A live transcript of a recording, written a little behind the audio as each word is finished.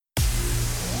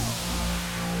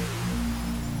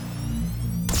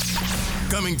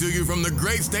Coming to you from the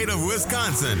great state of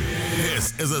Wisconsin,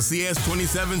 this is a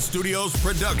CS27 Studios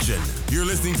production. You're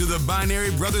listening to the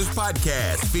Binary Brothers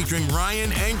Podcast featuring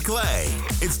Ryan and Clay.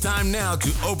 It's time now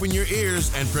to open your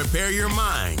ears and prepare your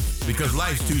mind because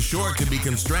life's too short to be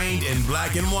constrained in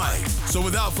black and white. So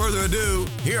without further ado,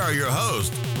 here are your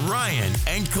hosts, Ryan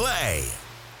and Clay.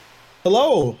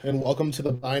 Hello, and welcome to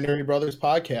the Binary Brothers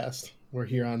Podcast. We're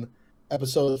here on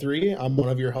episode 3. I'm one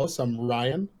of your hosts. I'm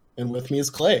Ryan, and with me is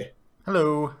Clay.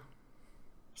 Hello.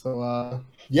 So,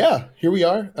 here we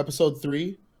are, episode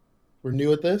 3. We're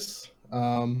new at this. We're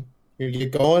going to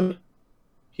get going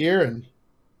here, and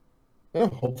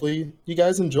hopefully you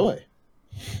guys enjoy.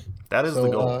 That is the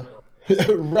goal.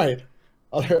 Right.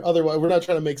 Otherwise, we're not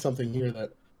trying to make something here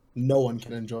that no one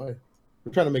can enjoy.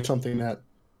 We're trying to make something that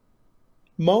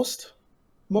most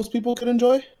people could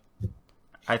enjoy.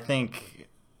 I think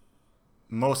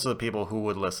most of the people who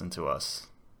would listen to us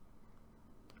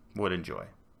would enjoy.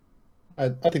 I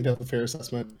think that's a fair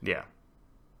assessment. Yeah.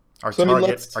 Our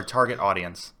target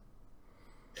audience.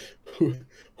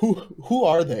 Who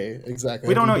are they exactly?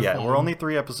 We don't know yet. We're only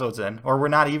 3 episodes in, or we're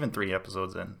not even 3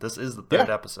 episodes in. This is the 3rd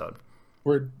episode.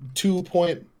 We're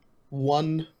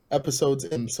 2.1 episodes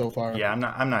in so far. Yeah,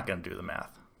 I'm not going to do the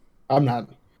math. I'm not.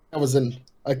 That was a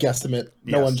guesstimate.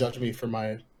 No Yes. one judge me for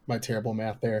my terrible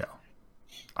math there. No.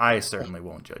 I certainly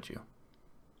won't judge you.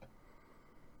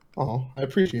 Oh, I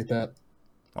appreciate that.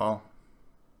 Well,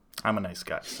 I'm a nice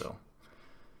guy, so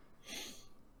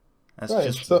that's Right,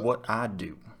 just so- what I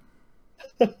do.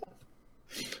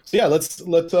 So yeah, let's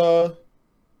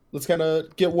kind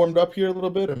of get warmed up here a little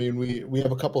bit. I mean, we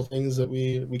have a couple things that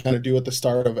we kind of do at the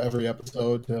start of every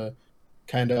episode to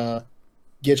kind of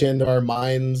get you into our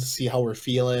minds, see how we're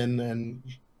feeling, and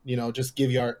just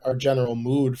give you our general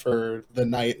mood for the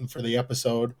night and for the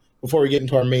episode before we get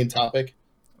into our main topic.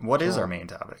 What is our main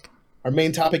topic? Our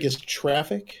main topic is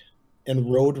traffic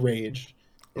and road rage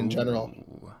in general.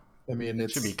 Ooh. I mean,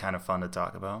 it Should be kind of fun to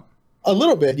talk about. a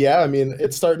little bit, yeah. I mean,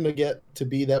 it's starting to get to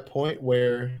be that point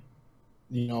where,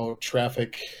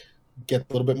 traffic gets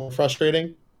a little bit more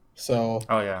frustrating. So,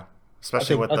 Oh yeah,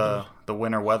 especially think- with I the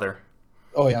winter weather.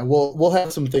 oh yeah, we'll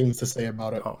have some things to say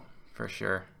about it. Oh, for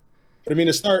sure. But I mean,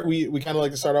 to start, we kind of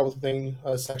like to start out with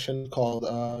a section called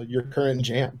Your Current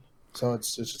Jam. So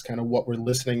it's just kind of what we're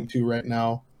listening to right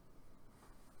now,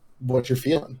 what you're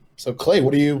feeling. So Clay,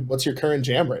 what's your current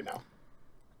jam right now?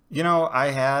 I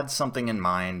had something in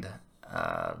mind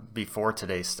before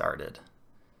today started,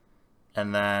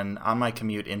 and then on my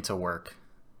commute into work,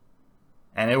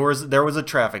 and there was a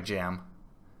traffic jam.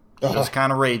 It was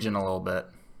kind of raging a little bit,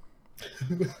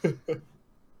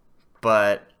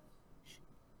 but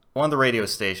one of the radio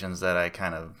stations that I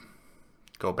kind of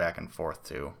go back and forth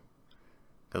to,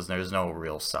 because there's no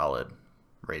real solid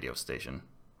radio station,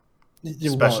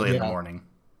 especially in the morning.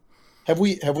 Have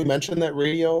we mentioned that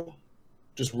radio,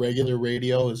 just regular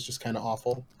radio, is just kind of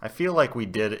awful? I feel like we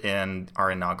did in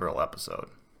our inaugural episode.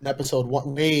 In episode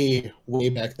 1, way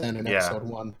back then in Yeah. episode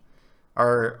 1.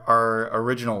 Our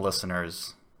original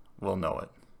listeners will know it.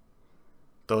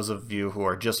 Those of you who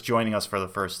are just joining us for the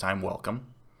first time, welcome.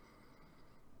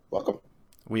 Welcome.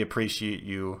 We appreciate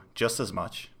you just as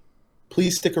much.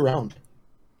 Please stick around.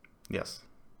 Yes.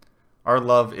 Our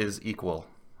love is equal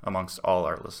amongst all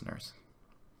our listeners.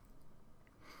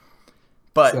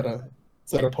 But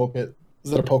Is that a poke at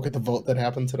the vote that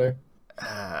happened today?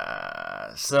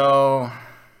 so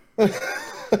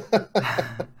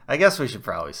I guess we should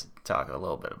probably talk a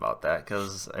little bit about that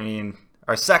because, I mean,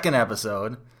 our second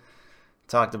episode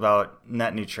talked about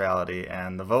net neutrality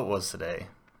and the vote was today.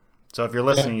 So if you're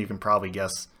listening, you can probably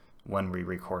guess when we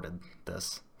recorded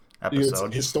this episode.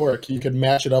 It's historic. You could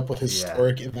match it up with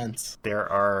historic events. There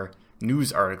are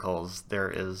news articles. There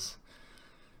is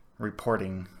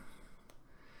reporting.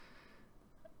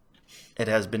 It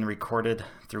has been recorded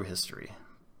through history.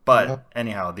 But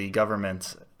anyhow, the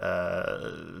government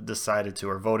decided to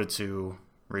or voted to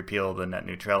repeal the net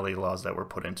neutrality laws that were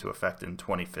put into effect in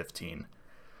 2015.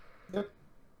 Yep.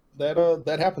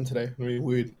 That happened today. I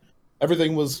mean,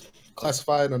 everything was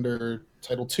classified under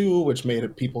Title II, which made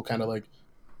it people kind of like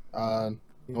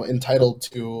entitled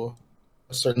to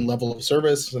a certain level of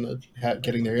service and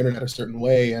getting their internet a certain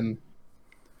way, and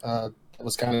that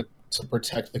was kind of to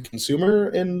protect the consumer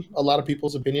in a lot of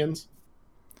people's opinions.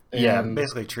 And yeah,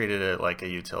 basically treated it like a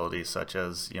utility, such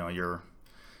as your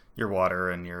water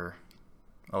and your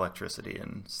electricity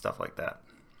and stuff like that.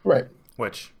 Right.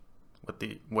 Which, with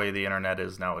the way the internet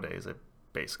is nowadays, it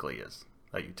basically is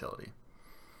a utility.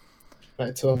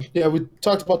 Right. So yeah, we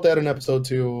talked about that in episode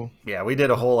 2. Yeah, we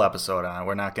did a whole episode on it.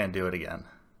 We're not going to do it again.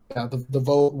 Yeah, the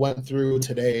vote went through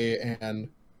today, and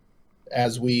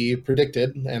as we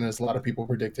predicted, and as a lot of people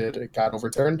predicted, it got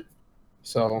overturned.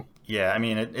 So yeah, I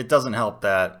mean, it doesn't help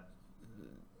that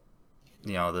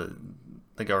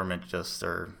the government just,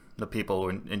 or the people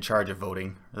in charge of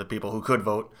voting, the people who could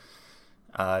vote,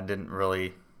 didn't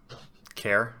really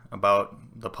care about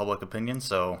the public opinion.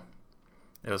 So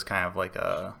it was kind of like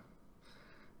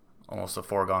almost a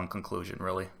foregone conclusion,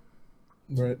 really.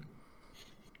 right.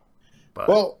 But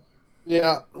Well,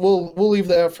 yeah, we'll leave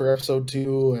that for episode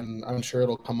 2, and I'm sure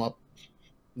it'll come up,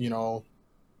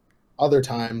 other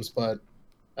times. But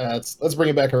let's bring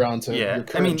it back around to Yeah, your I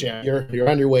current mean- jam. You're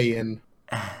on your way in.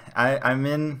 I'm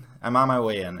on my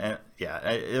way in, and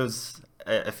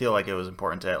I feel like it was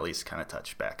important to at least kind of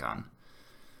touch back on,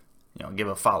 give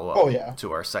a follow up Oh, yeah.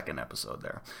 to our second episode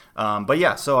there. But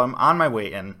yeah, so I'm on my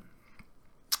way in,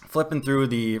 flipping through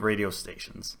the radio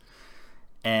stations,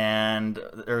 and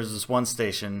there's this one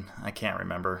station I can't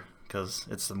remember because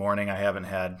it's the morning. I haven't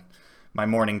had my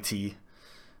morning tea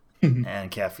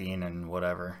and caffeine and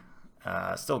whatever.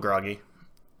 Still groggy,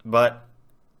 but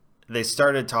they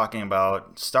started talking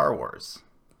about Star Wars.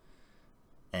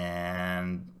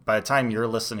 And by the time you're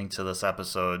listening to this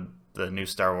episode, the new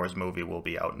Star Wars movie will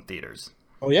be out in theaters.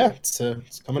 Oh yeah, it's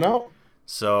coming out.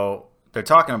 So they're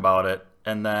talking about it,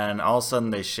 and then all of a sudden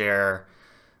they share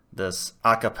this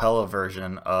a cappella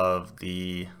version of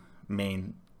the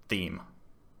main theme,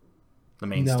 the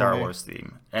main No Star way. Wars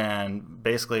theme. And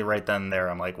basically right then and there,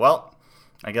 I'm like, well,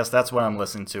 I guess that's what I'm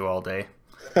listening to all day.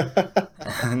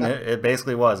 And it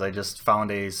basically was. I just found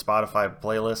a Spotify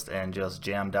playlist and just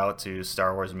jammed out to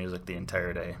Star Wars music the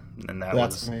entire day. And that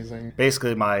That's was amazing.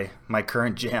 basically my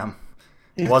current jam.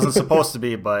 It wasn't supposed to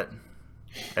be, but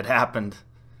it happened.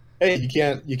 Hey,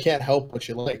 you can't help what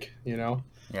you like, Yeah.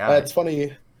 It's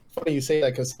funny you say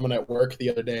that, because someone at work the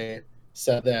other day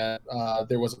said that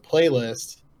there was a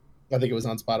playlist. I think it was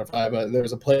on Spotify, but there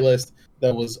was a playlist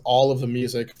that was all of the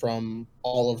music from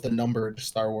all of the numbered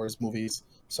Star Wars movies.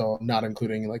 So not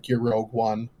including like your Rogue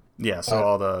One. Yeah, so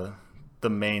all the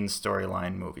main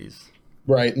storyline movies.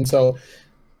 Right. And so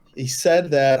he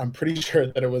said that I'm pretty sure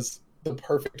that it was the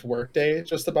perfect work day,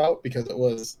 just about, because it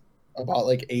was about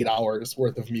like 8 hours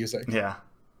worth of music. Yeah.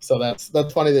 So that's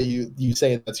funny that you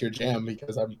say that's your jam,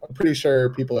 because I'm pretty sure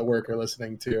people at work are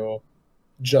listening to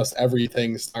just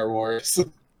everything Star Wars.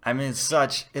 I mean, it's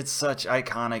such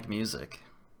iconic music.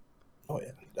 Oh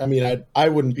yeah. I mean, I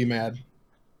wouldn't be mad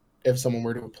if someone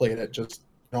were to have played it just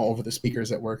over the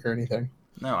speakers at work or anything.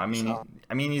 No, I mean, So-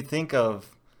 you think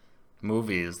of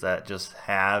movies that just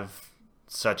have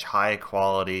such high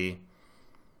quality,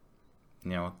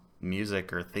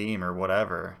 music or theme or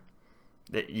whatever,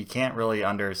 that you can't really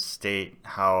understate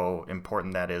how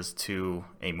important that is to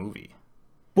a movie.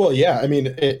 Well, yeah. I mean,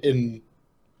 in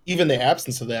even the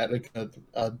absence of that, like,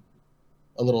 a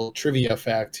little trivia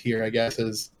fact here, I guess,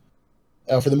 is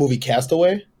for the movie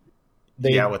Castaway.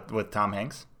 With Tom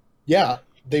Hanks. Yeah,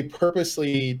 they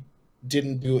purposely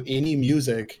didn't do any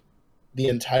music the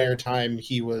entire time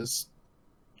he was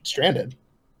stranded,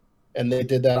 and they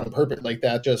did that on purpose. Like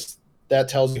that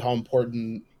tells you how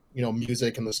important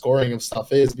music and the scoring of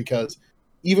stuff is, because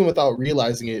even without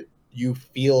realizing it, you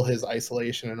feel his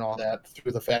isolation and all that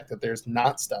through the fact that there's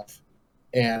not stuff.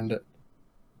 And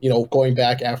going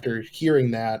back after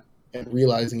hearing that and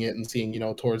realizing it and seeing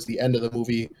towards the end of the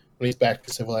movie when he's back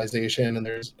to civilization and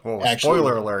there's Whoa, actually...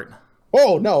 spoiler alert.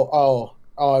 Oh no! Oh,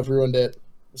 I've ruined it.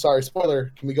 Sorry,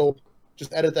 spoiler. Can we go?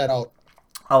 Just edit that out.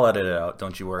 I'll edit it out.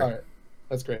 Don't you worry. All right,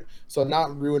 that's great. So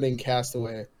not ruining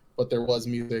Castaway, but there was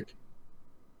music.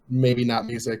 Maybe not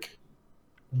music.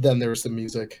 Then there was some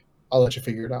music. I'll let you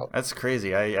figure it out. That's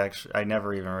crazy. I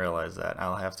never even realized that.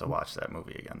 I'll have to watch that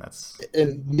movie again. That's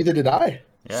And neither did I.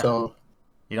 Yeah. So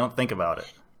you don't think about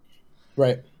it.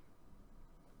 right.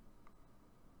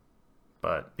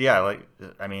 But yeah, like,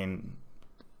 I mean,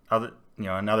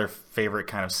 another favorite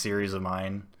kind of series of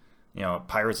mine,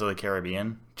 Pirates of the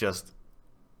Caribbean, just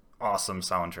awesome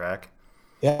soundtrack.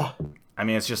 Yeah. I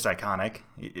mean, it's just iconic.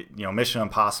 Mission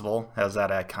Impossible has that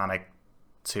iconic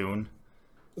tune.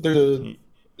 There's a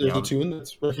know, tune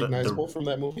that's recognizable from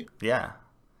that movie. Yeah.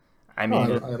 I Oh, mean, I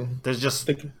don't there's just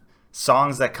think.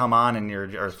 songs that come on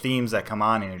or themes that come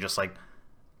on and you're just like,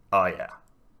 oh yeah.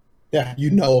 Yeah,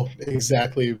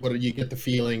 exactly what you get the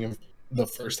feeling of the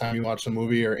first time you watch a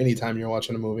movie or any time you're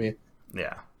watching a movie.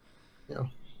 Yeah.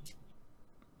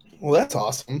 Well, that's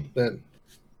awesome that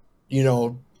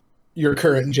your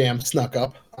current jam snuck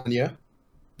up on you.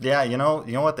 Yeah, you know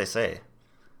what they say.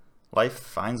 Life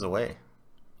finds a way.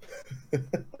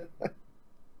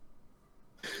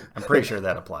 I'm pretty sure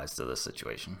that applies to this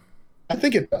situation. I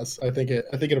think it does. I think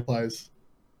it applies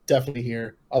definitely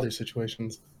here. Other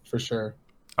situations for sure.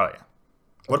 Oh yeah.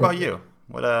 What about you?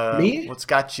 Me? What's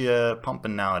got you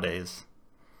pumping nowadays?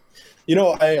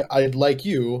 I like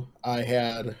you. I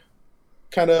had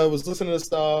kind of was listening to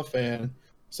stuff, and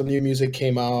some new music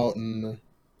came out, and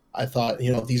I thought,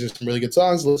 these are some really good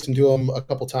songs. Listened to them a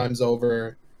couple times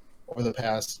over the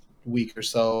past week or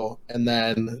so, and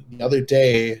then the other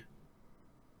day,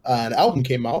 an album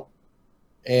came out,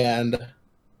 and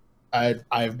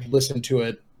I've listened to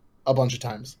it a bunch of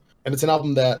times, and it's an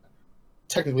album that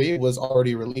technically was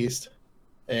already released,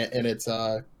 and it's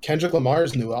Kendrick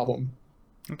Lamar's new album.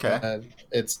 Okay.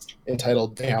 It's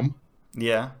entitled "Damn."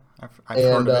 Yeah, I've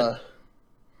heard of it.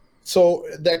 So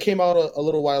that came out a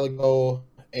little while ago,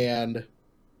 and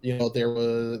there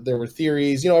were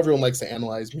theories. Everyone likes to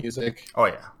analyze music. Oh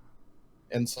yeah.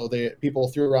 And so people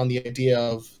threw around the idea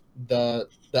of the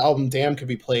album "Damn" could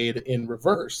be played in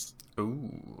reverse.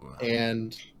 Ooh.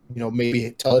 And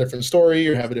maybe tell a different story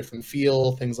or have a different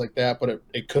feel, things like that. But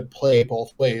it could play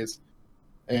both ways.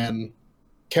 And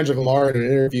Kendrick Lamar in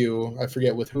an interview, I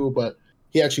forget with who, but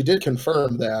he actually did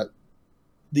confirm that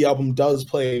the album does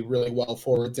play really well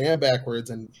forwards and backwards,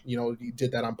 and he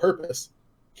did that on purpose.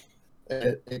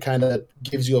 It kind of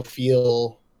gives you a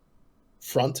feel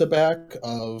front to back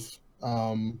of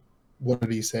what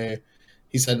did he say?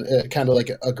 He said kind of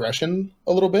like aggression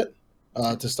a little bit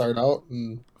to start out,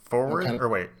 and forward or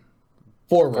wait,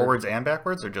 forwards and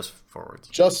backwards, or just forwards?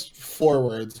 Just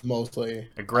forwards mostly.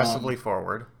 Aggressively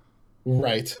forward.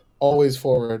 Right. Always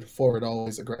forward,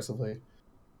 always aggressively.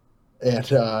 And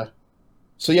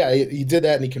so yeah, he did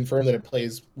that, and he confirmed that it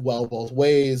plays well both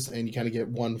ways, and you kind of get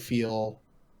one feel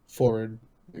forward,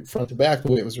 front to back,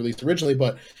 the way it was released originally.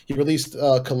 But he released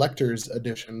a collector's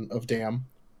edition of Damn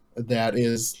that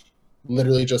is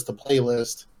literally just a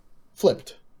playlist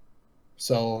flipped.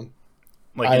 So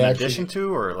like in addition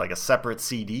to, or like a separate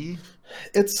CD?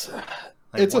 It's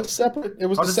a separate. It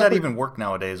was. How does that even work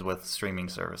nowadays with streaming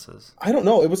services? I don't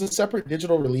know. It was a separate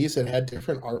digital release. It had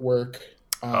different artwork.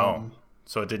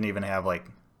 So it didn't even have like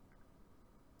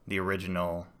the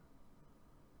original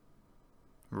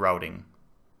routing.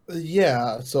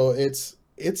 Yeah. So it's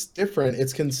different.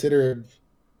 It's considered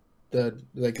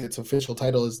its official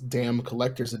title is Damn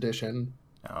Collector's Edition.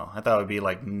 Oh, I thought it would be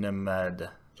like Nemed.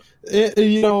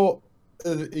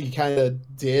 He kind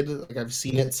of did. Like I've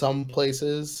seen it some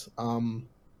places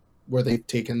where they've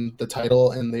taken the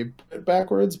title and they put it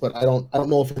backwards, but I don't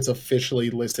know if it's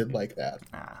officially listed like that.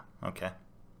 Ah, okay.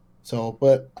 So,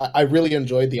 but I really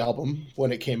enjoyed the album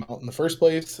when it came out in the first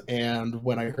place, and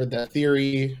when I heard that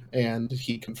theory and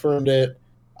he confirmed it,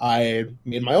 I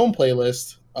made my own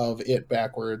playlist of it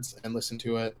backwards and listened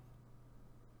to it.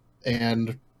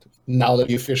 And now that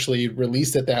he officially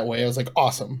released it that way, I was like,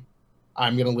 awesome.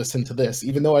 I'm going to listen to this,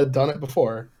 even though I'd done it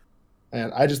before.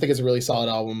 And I just think it's a really solid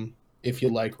album. If you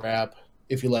like rap,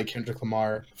 if you like Kendrick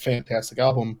Lamar, fantastic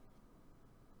album.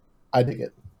 I dig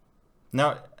it.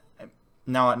 Now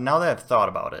that I've thought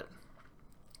about it,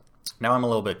 now I'm a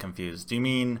little bit confused. Do you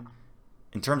mean,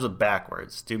 in terms of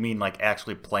backwards, do you mean like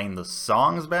actually playing the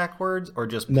songs backwards, or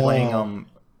just playing them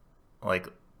like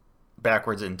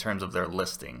backwards in terms of their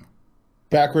listing?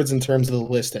 Backwards in terms of the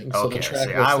listing. So okay, the track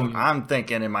listing, I'm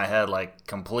thinking in my head like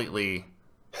completely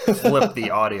flip the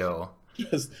audio.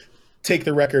 Just take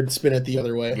the record, spin it the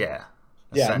other way. Yeah.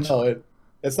 No,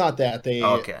 it's not that.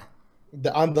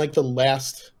 On like the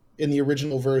last, in the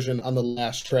original version, on the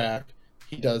last track,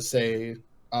 he does say,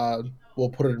 we'll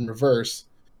put it in reverse,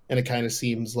 and it kind of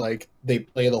seems like they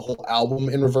play the whole album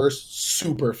in reverse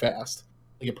super fast.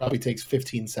 Like it probably takes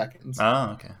 15 seconds.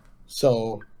 Oh, okay.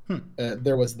 So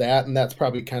there was that, and that's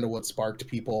probably kind of what sparked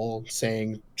people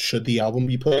saying, should the album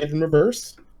be played in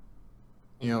reverse?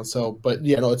 But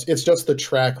it's just the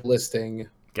track listing.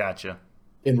 Gotcha.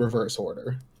 In reverse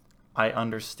order. I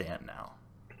understand now.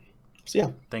 So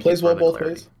yeah, Thank plays you for well the both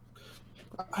clarity.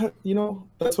 ways.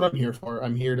 That's what I'm here for.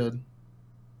 I'm here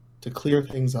to clear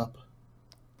things up.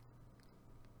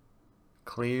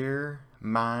 Clear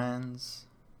minds.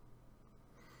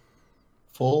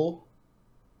 Full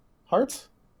hearts?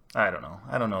 I don't know.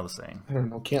 I don't know the saying. I don't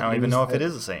know. I don't even know if it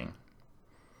is a saying.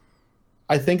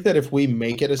 I think that if we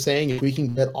make it a saying, if we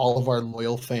can get all of our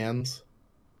loyal fans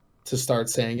to start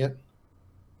saying it.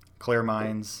 Clear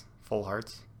minds, full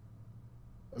hearts.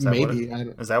 Maybe.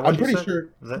 Is that what I'm pretty sure?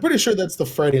 I'm pretty sure that's the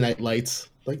Friday Night Lights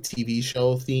like TV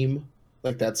show theme.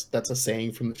 Like that's a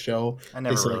saying from the show. I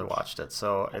never really watched it,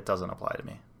 so it doesn't apply to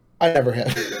me. I never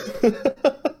have.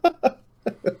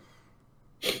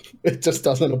 It just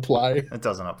doesn't apply. It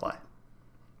doesn't apply.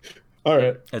 All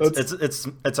right.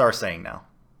 It's our saying now.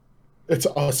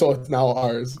 So it's now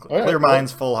ours. Clear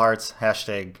minds, full hearts.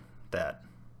 Hashtag that.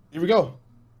 Here we go.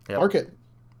 Yep. Mark it.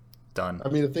 Done. I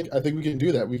mean, I think we can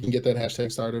do that. We can get that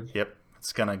hashtag started. Yep.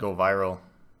 It's gonna go viral.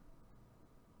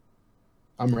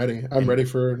 I'm ready. I'm ready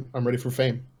for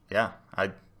fame. Yeah, I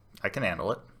can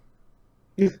handle it.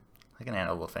 Yeah. I can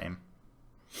handle the fame.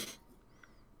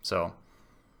 So,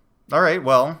 all right.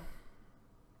 Well,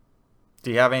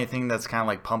 do you have anything that's kind of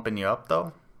like pumping you up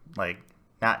though? Like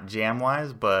not jam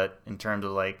wise, but in terms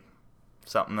of like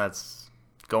something that's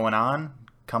going on,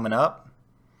 coming up?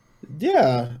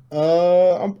 Yeah.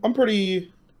 I'm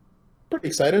pretty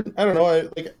excited. I don't know.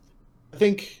 I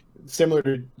think similar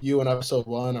to you in episode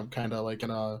 1, I'm kind of like in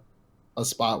a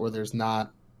spot where there's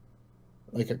not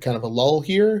like a kind of a lull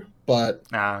here, but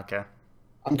Ah, okay.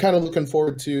 I'm kind of looking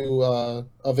forward to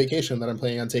a vacation that I'm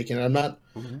planning on taking. I'm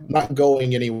not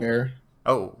going anywhere,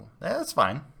 Oh, yeah, that's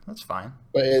fine. That's fine.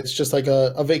 but it's just like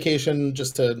a vacation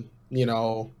just to,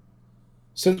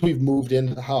 since we've moved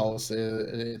into the house,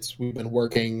 we've been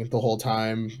working the whole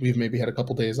time. We've maybe had a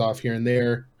couple days off here and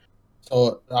there.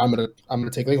 So I'm gonna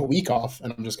take like a week off,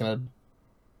 and I'm just gonna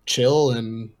chill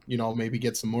and maybe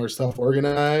get some more stuff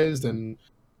organized and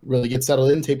really get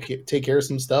settled in, take care of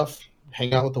some stuff,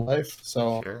 hang out with the wife.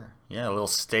 So Sure. Yeah, a little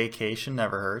staycation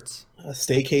never hurts. a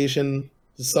staycation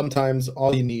is sometimes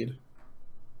all you need.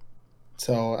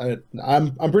 So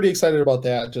I'm pretty excited about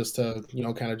that. Just to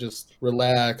kind of just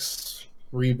relax,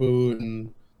 reboot,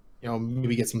 and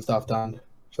maybe get some stuff done.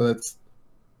 So that's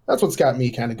what's got me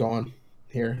kind of going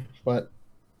here. But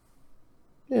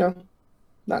not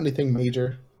anything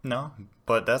major. No,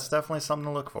 but that's definitely something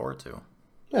to look forward to.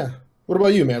 Yeah. What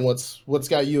about you, man? What's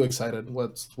got you excited?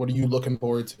 What are you looking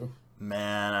forward to?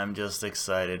 Man, I'm just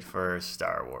excited for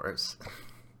Star Wars.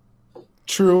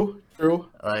 True.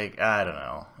 Like, I don't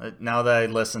know. Now that I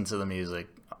listen to the music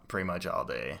pretty much all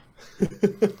day,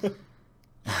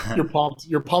 You're pumped.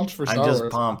 You're pumped for Star I'm just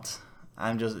Wars. pumped.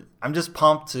 I'm just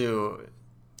pumped to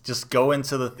just go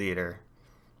into the theater,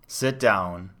 sit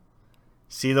down,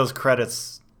 see those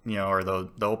credits, or the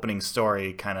opening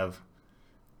story kind of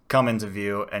come into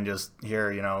view, and just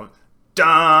hear,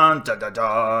 dun dun dun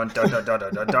dun dun dun dun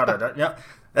dun dun dun dun. Yeah,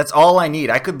 that's all I need.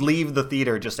 I could leave the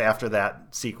theater just after that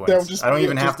sequence. I don't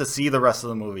even have to see the rest of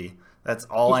the movie. That's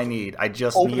all I need. I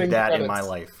just need that in my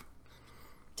life.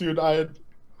 Dude, I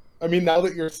mean, now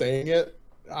that you're saying it,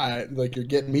 you're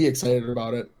getting me excited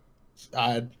about it.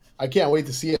 I can't wait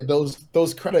to see it.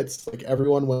 Those credits, like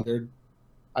everyone when they're,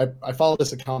 I follow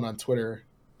this account on Twitter,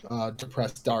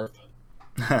 Depressed Darth,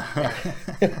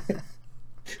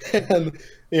 and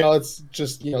it's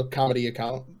just comedy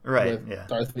account, Right? with Yeah.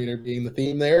 Darth Vader being the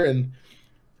theme there, and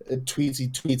he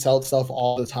tweets out stuff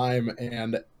all the time,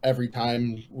 and every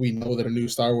time we know that a new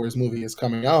Star Wars movie is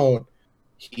coming out,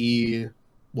 he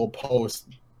will post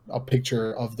a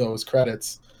picture of those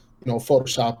credits,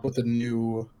 Photoshop with a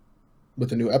new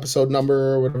episode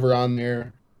number or whatever on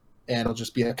there, and it'll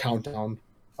just be a countdown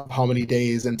of how many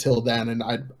days until then, and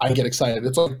I get excited.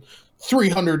 It's like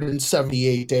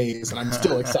 378 days, and I'm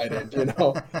still excited,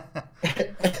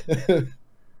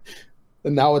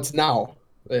 And now it's now.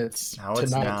 It's Now tonight.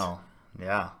 it's now.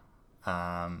 Yeah.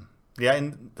 Yeah,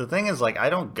 and the thing is, like, I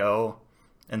don't go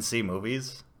and see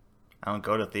movies. I don't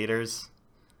go to theaters.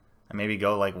 I maybe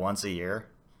go like once a year.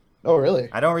 Oh, really?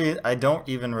 I don't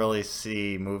even really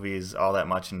see movies all that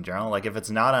much in general. Like if it's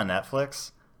not on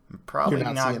Netflix, I'm probably You're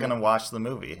not not seeing going to it. watch the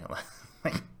movie.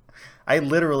 I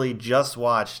literally just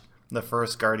watched the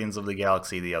first Guardians of the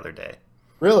Galaxy the other day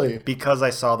Really? because I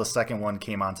saw the second one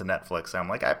came onto Netflix. I'm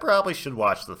like, I probably should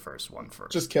watch the first one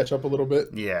first. Just catch up a little bit.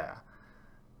 Yeah.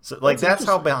 So like That's that's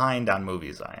how interesting. behind on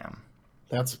movies I am.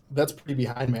 That's pretty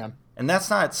behind, man. And that's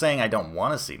not saying I don't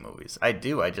want to see movies. I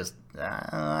do. I just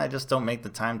don't make the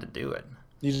time to do it.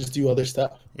 You just do other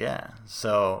stuff. Yeah.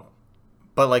 So,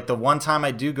 but like the one time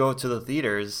I do go to the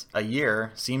theaters a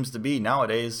year seems to be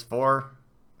nowadays for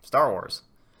Star Wars.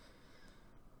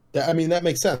 Yeah, I mean, that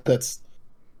makes sense. That's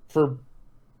for,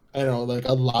 I don't know, like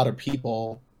a lot of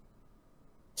people,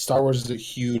 Star Wars is a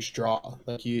huge draw.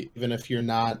 Like even if you're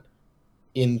not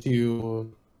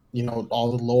into,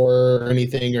 all the lore or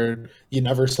anything, or you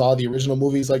never saw the original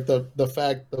movies, like the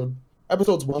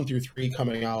episodes 1 through 3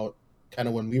 coming out kind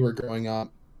of when we were growing up,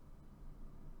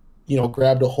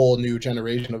 grabbed a whole new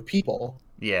generation of people.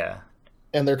 Yeah.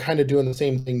 And they're kind of doing the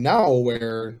same thing now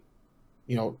where,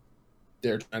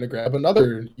 they're trying to grab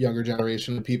another younger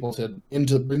generation of people to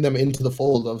bring them into the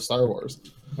fold of Star Wars.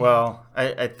 Well,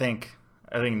 I think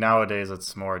nowadays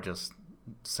it's more just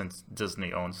since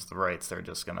Disney owns the rights, they're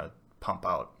just gonna pump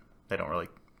out. They don't really.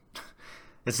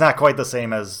 It's not quite the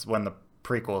same as when the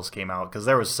prequels came out because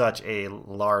there was such a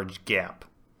large gap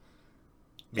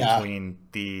Yeah. between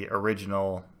the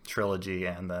original trilogy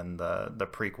and then the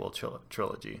prequel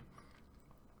trilogy.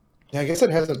 Yeah, I guess it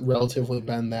hasn't relatively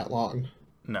been that long.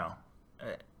 No,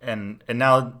 and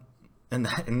now and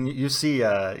you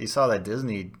saw that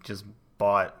Disney just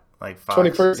bought like Fox,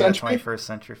 21st yeah, century? 21st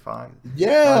Century Fox.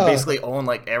 Now they Yeah. basically own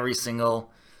like every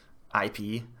single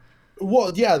IP.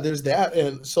 Well, yeah, there's that.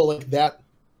 And so like that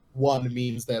one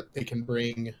means that they can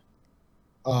bring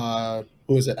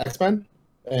who is it, X-Men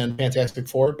and Fantastic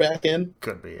Four back in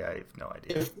Could be. I have no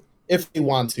idea. if they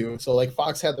want to. So like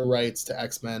Fox had the rights to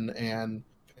X-Men and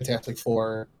Fantastic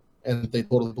Four, and they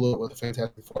totally blew it with the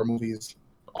Fantastic Four movies,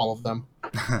 all of them.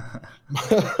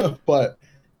 But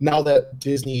now that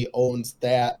Disney owns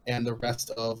that and the rest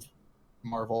of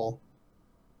Marvel,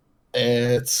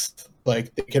 it's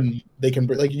like they can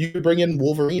like you could bring in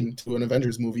Wolverine to an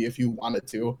Avengers movie if you wanted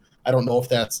to. I don't know if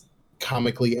that's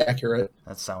comically accurate,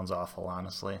 That sounds awful,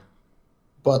 honestly.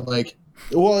 but like,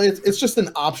 well, it's just an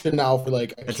option now for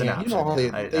like a It's an You know option. how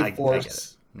Yeah, they I get it.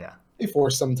 force Yeah, they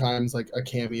force sometimes like a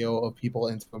cameo of people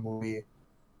into a movie,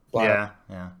 but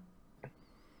yeah.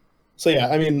 so yeah,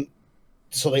 I mean,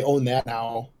 so they own that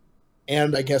now,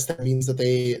 and I guess that means that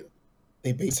they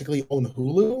basically own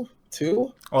Hulu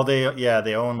too. Well,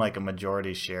 they own like a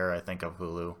majority share, I think, of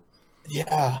Hulu.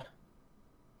 Yeah,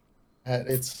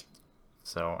 it's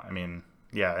So I mean,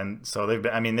 yeah, and so they've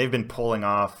been pulling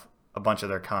off a bunch of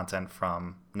their content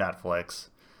from Netflix,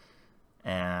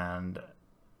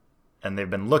 and they've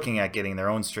been looking at getting their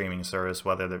own streaming service,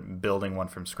 whether they're building one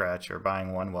from scratch or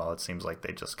buying one. Well, it seems like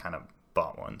they just kind of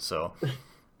bought one.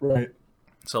 right.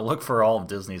 So look for all of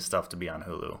Disney's stuff to be on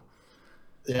Hulu.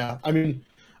 Yeah, I mean,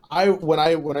 I when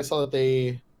I saw that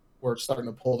they were starting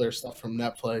to pull their stuff from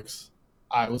Netflix,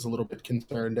 I was a little bit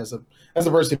concerned as a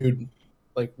person who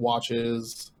like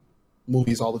watches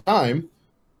movies all the time.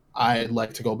 I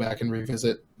like to go back and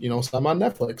revisit, some on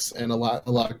Netflix, and a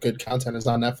lot of good content is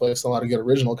on Netflix, a lot of good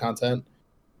original content.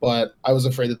 But I was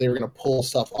afraid that they were going to pull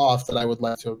stuff off that I would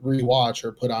like to rewatch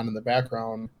or put on in the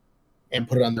background and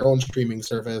put it on their own streaming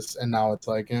service. And now it's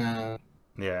like,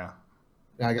 Yeah,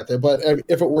 I got that. But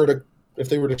if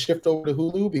they were to shift over to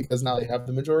Hulu because now they have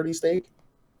the majority stake,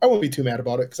 I won't be too mad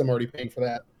about it because I'm already paying for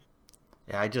that.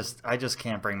 yeah. I just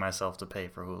can't bring myself to pay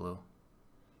for Hulu.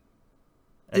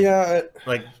 Yeah,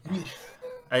 Like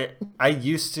I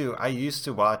used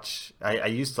to watch I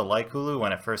used to like Hulu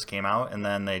when it first came out, and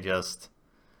then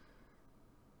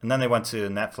they went to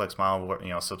Netflix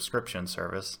model, subscription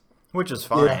service, which is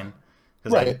yeah, fine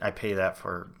because right. I pay that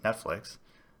for Netflix,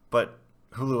 but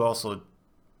Hulu also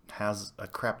has a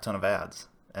crap ton of ads,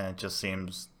 and it just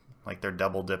seems like they're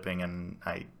double dipping, and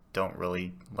I don't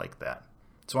really like that.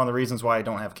 It's one of the reasons why I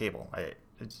don't have cable.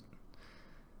 It's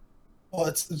Well,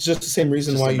 it's just the same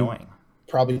reason just why you annoying.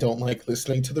 probably don't like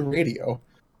listening to the radio.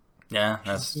 Yeah,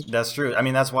 that's true. I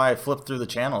mean, that's why I flip through the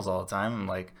channels all the time. I'm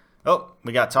like, oh,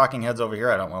 we got talking heads over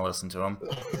here. I don't want to listen to them.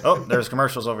 Oh, there's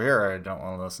commercials over here. I don't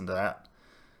want to listen to that.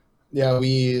 Yeah,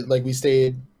 we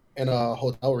stayed in a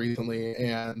hotel recently,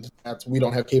 and we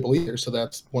don't have cable either. So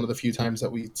that's one of the few times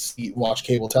that watch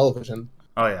cable television.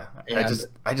 Oh yeah, I And just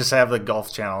I just have the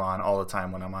Golf Channel on all the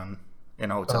time when I'm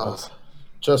in uh, hotels.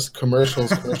 just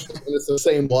commercials, and it's the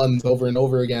same ones over and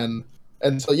over again.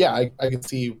 And so yeah, I can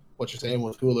see what you're saying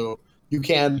with Hulu. You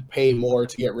can pay more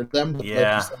to get rid of them, but like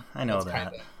you Yeah, said, I know it's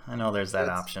that. I know there's that it's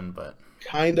option, but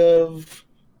kind of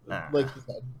like nah, you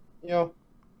said,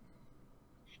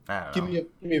 I don't give know.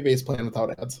 me a base plan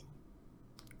without ads.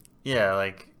 Yeah,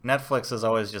 like Netflix has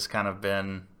always just kind of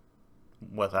been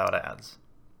without ads.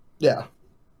 Yeah,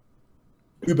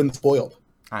 we've been spoiled.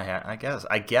 I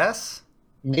guess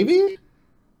Maybe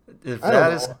if I don't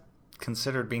that is know.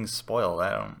 considered being spoiled,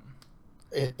 I don't.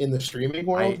 In the streaming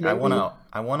world, I maybe.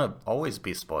 wanna always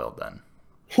be spoiled then.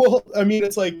 Well, I mean,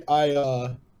 it's like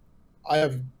I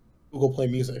have Google Play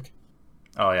Music,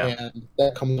 Oh yeah. and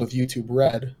that comes with YouTube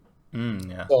Red,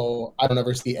 Yeah. so I don't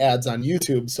ever see ads on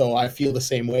YouTube. So I feel the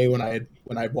same way when I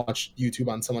watch YouTube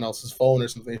on someone else's phone or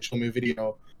something. They show me a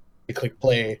video, I click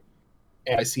play,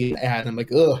 and I see an ad. And I'm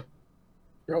like, ugh,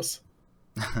 gross.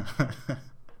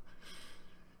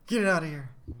 Get it out of here.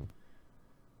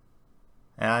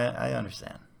 Yeah, I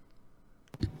understand.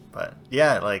 But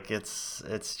yeah, like it's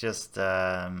just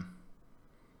yeah,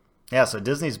 so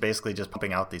Disney's basically just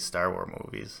pumping out these Star Wars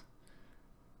movies.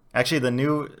 Actually,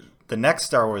 the next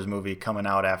Star Wars movie coming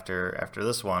out after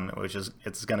this one, which is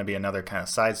it's going to be another kind of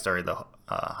side story, the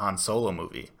Han Solo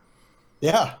movie.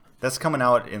 Yeah, That's coming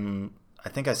out in, I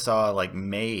think I saw like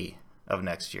May of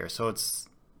next year, so it's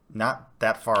not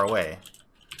that far away.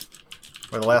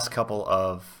 Where the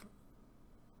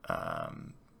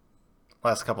um,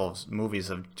 last couple of movies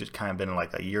have just kind of been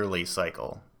like a yearly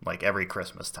cycle, like every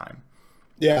Christmas time.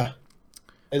 yeah,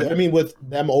 And I mean, with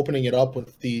them opening it up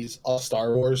with these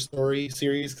Star Wars story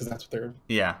series, because that's what they're.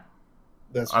 Yeah.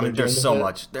 That's. I What mean, they're there's doing so with it.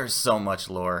 much. There's so much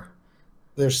lore.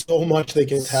 There's so much they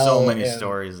can tell. So many and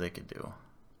stories they could do.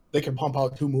 They can pump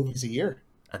out 2 movies a year.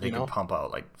 I think they could pump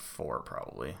out like 4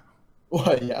 probably.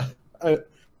 Well, yeah. Do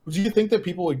you think that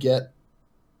people would get?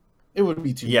 It would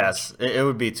be too much. Yes, it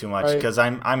would be too much Right. because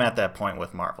I'm at that point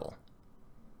with Marvel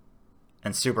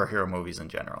and superhero movies in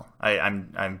general.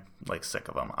 I'm like sick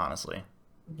of them, honestly.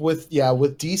 With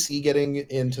DC getting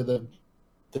into the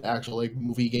actual like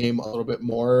movie game a little bit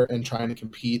more and trying to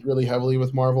compete really heavily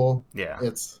with Marvel. Yeah.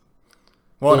 There's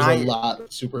A lot of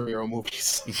superhero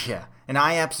movies. Yeah, and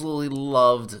I absolutely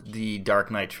loved the Dark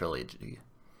Knight trilogy.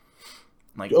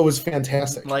 Like, It was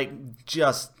fantastic.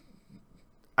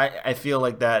 I feel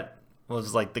like that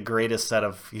was like the greatest set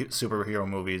of superhero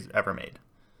movies ever made.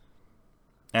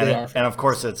 And and of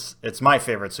course it's my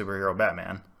favorite superhero,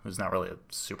 Batman, who's not really a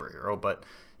superhero, but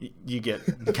you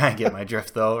kind of get my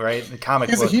drift though, right? The comic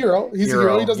He's book a hero. He's a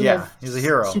hero. He doesn't have he's a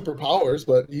hero. superpowers,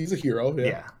 but he's a hero.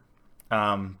 Yeah.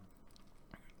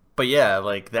 But yeah,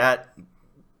 like that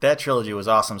trilogy was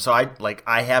awesome. So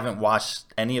I haven't watched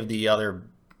any of the other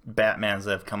Batmans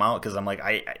that have come out because I'm like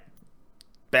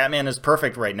Batman is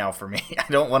perfect right now for me. I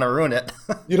don't want to ruin it.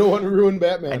 You don't want to ruin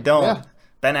Batman. I don't. Yeah.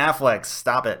 Ben Affleck,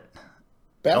 stop it.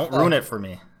 Don't ruin it for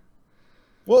me.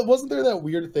 Well, wasn't there that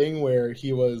weird thing where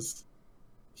he was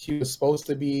supposed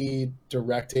to be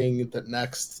directing the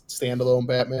next standalone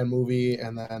Batman movie,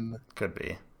 and then Could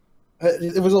be.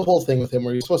 it was a whole thing with him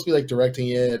where he was supposed to be like directing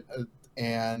it,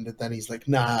 and then he's like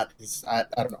not. I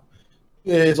don't know.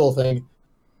 His whole thing.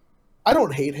 I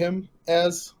don't hate him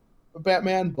as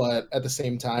Batman, but at the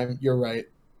same time, you're right.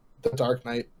 The Dark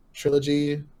Knight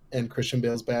trilogy and Christian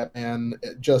Bale's Batman,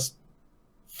 just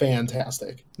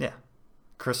fantastic. Yeah.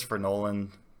 Christopher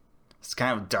Nolan. It's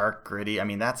kind of dark, gritty. I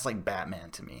mean, that's like Batman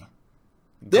to me.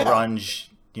 Yeah. Grunge,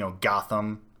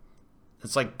 Gotham.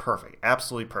 It's like perfect.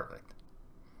 Absolutely perfect.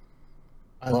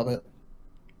 I love it.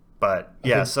 But I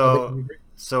yeah, think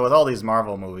so with all these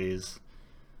Marvel movies,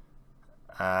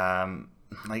 I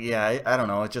don't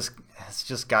know. It's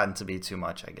just gotten to be too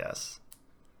much, I guess.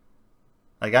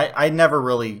 Like I never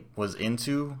really was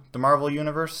into the Marvel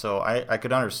universe, so I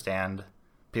could understand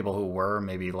people who were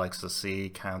maybe likes to see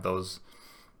kind of those,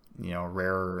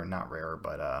 rarer, not rare,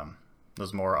 but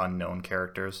those more unknown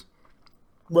characters.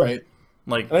 Right.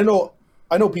 Like, and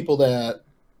I know people that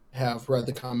have read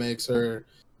the comics, or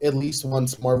at least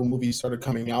once Marvel movies started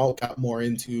coming out, got more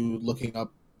into looking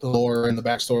up the lore and the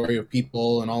backstory of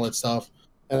people and all that stuff.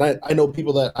 And I know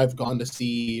people that I've gone to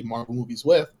see Marvel movies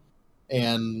with,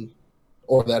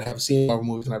 or that have seen Marvel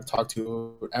movies and I've talked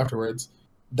to afterwards,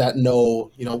 that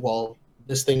know, well,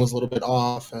 this thing was a little bit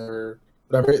off or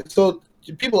whatever. So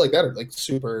people like that are like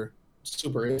super,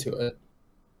 super into it.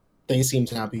 They seem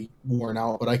to not be worn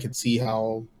out, but I could see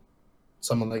how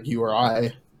someone like you or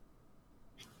I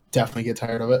definitely get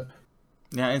tired of it.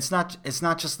 Yeah, it's not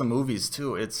just the movies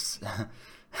too. It's now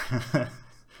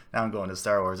I'm going to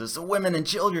Star Wars. It's the women and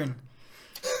children.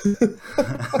 I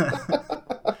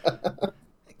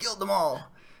killed them all.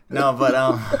 No, but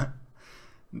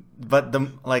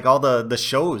all the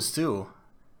shows too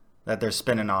that they're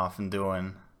spinning off and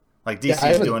doing. Like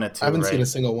DC's doing it too. I haven't right? seen a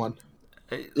single one.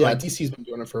 Yeah, DC's been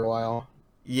doing it for a while.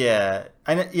 Yeah,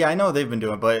 I know they've been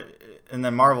doing it, and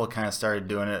then Marvel kind of started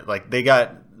doing it. Like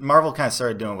Marvel kind of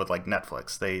started doing it with like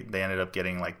Netflix. They ended up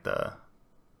getting like the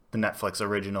Netflix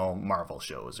original Marvel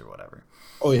shows or whatever.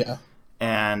 Oh yeah.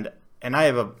 And I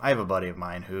have a buddy of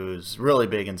mine who's really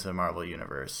big into the Marvel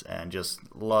universe and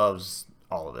just loves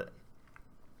all of it.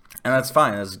 And that's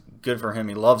fine. It's good for him.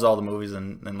 He loves all the movies,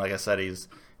 and like I said, he's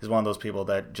one of those people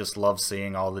that just loves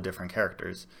seeing all the different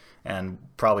characters and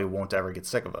probably won't ever get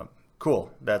sick of them.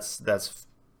 Cool. That's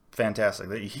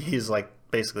fantastic. He's like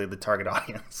basically the target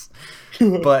audience.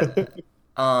 But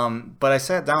I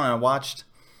sat down and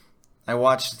I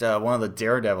watched one of the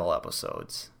Daredevil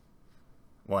episodes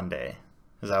one day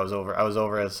because I was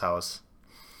over at his house,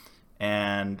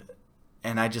 and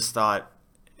I just thought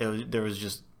there was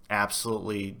just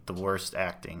absolutely the worst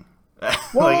acting.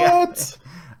 What?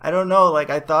 I don't know. Like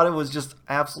I thought it was just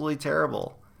absolutely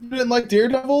terrible. You didn't like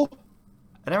Daredevil?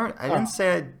 I didn't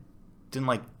say I didn't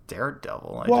like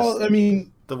Daredevil. I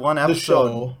mean, the one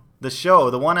episode,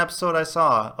 the one episode I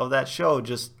saw of that show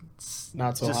just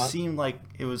seemed like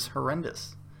it was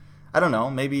horrendous. I don't know.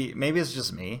 Maybe it's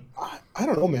just me. I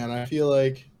don't know, man. I feel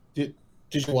like did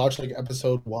you watch like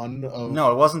episode 1 of?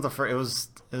 No, it wasn't the first.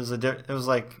 It was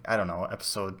like I don't know,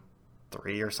 episode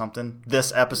 3 or something.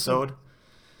 This episode.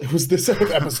 It was this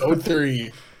episode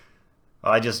 3.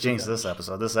 Well, I just jinxed this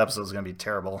episode. This episode is gonna be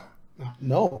terrible.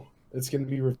 No. It's gonna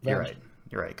be revenge.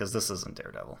 You're right, because this isn't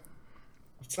Daredevil.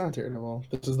 It's not Daredevil.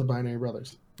 This is the Binary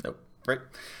Brothers. Nope. Right.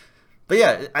 But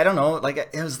yeah, I don't know. Like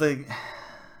it was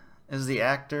the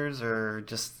actors or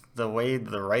just the way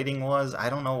the writing was. I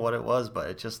don't know what it was, but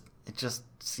it just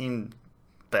seemed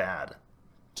bad.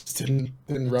 Just didn't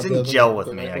gel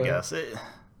with me. I guess.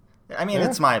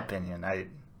 It's my opinion.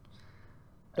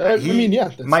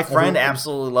 My friend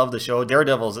absolutely loved the show.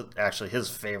 Daredevil is actually his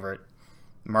favorite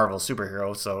Marvel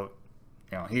superhero, so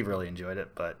he really enjoyed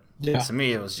it. But to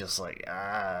me, it was just like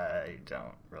I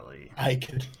don't really. I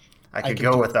could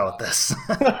go without this.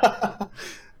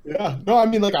 Yeah, no, I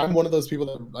mean, like, I'm one of those people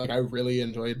that, like, I really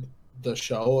enjoyed the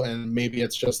show, and maybe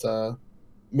it's just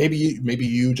maybe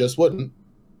you just wouldn't,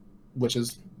 which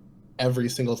is every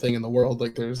single thing in the world.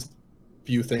 Like, there's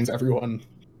few things everyone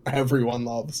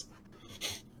loves,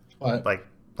 but like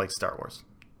Star Wars.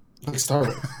 Like Star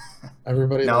Wars,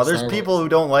 everybody. No, there's people who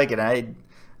don't like it. I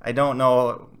don't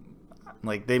know.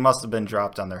 Like, they must have been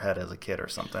dropped on their head as a kid or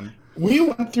something. We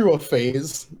went through a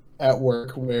phase at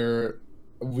work where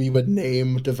we would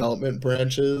name development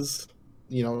branches,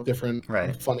 different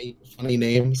funny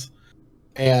names,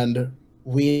 and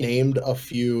we named a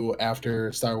few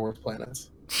after Star Wars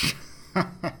planets.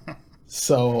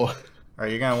 So, are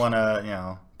you gonna want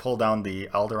to pull down the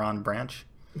Alderaan branch?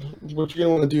 What you're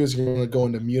gonna want to do is you're gonna go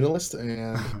into Munilist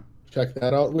and check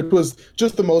that out, which was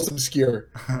just the most obscure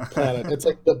planet. It's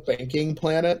like the banking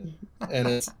planet,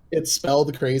 and it's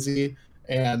spelled crazy,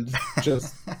 and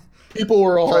just people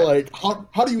were all like,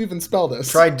 how do you even spell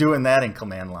this? Try doing that in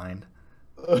command line.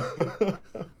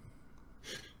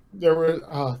 There were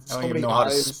I don't even know how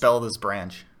to spell this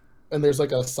branch. And there's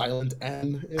like a silent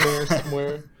N in there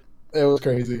somewhere. It was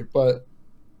crazy, but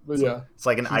yeah. It's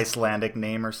like an Icelandic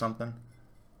name or something.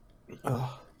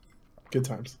 Good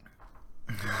times.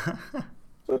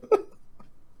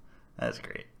 That's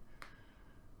great.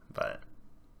 But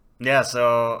yeah,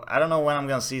 so I don't know when I'm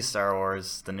gonna see Star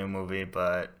Wars, the new movie,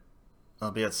 but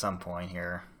it'll be at some point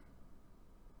here.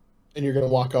 And you're gonna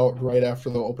walk out right after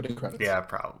the opening credits. Yeah,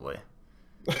 probably.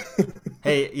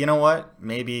 Hey, you know what?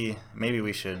 Maybe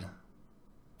we should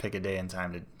pick a day and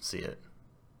time to see it.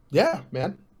 Yeah,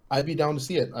 man. I'd be down to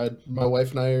see it. My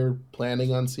wife and I are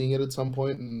planning on seeing it at some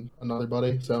point, and another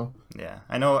buddy. So yeah,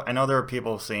 I know there are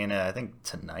people seeing it. I think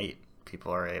tonight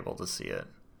people are able to see it.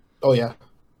 Oh yeah,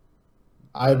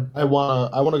 I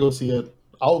wanna go see it.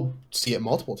 I'll see it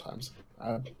multiple times.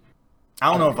 I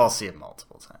don't know if I'll see it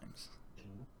multiple times.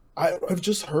 I've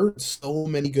just heard so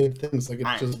many good things. Like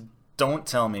don't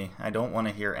tell me. I don't want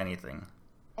to hear anything.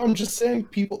 I'm just saying,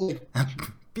 people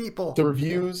the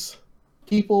reviews,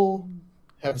 people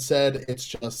have said it's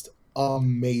just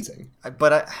amazing.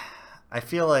 But I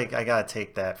feel like I gotta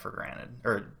take that for granted,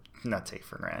 or not take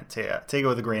for granted. Take it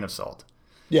with a grain of salt.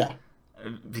 Yeah.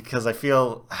 Because I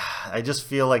just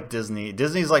feel like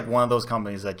Disney's like one of those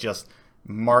companies that just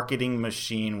marketing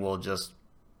machine will just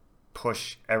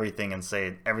push everything and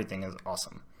say everything is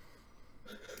awesome.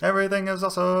 Everything is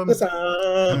awesome.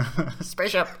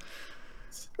 Spaceship.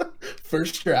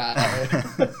 First try.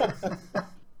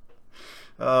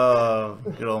 Oh,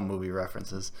 good old movie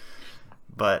references.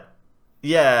 But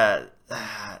yeah,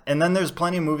 and then there's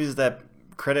plenty of movies that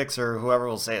critics or whoever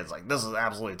will say it's like, this is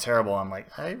absolutely terrible. I'm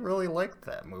like, I really liked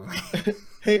that movie.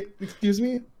 Hey, excuse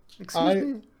me?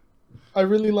 I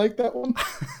really like that one.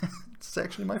 It's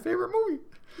actually my favorite movie.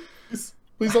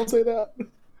 Please don't say that.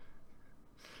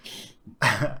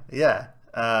 Yeah.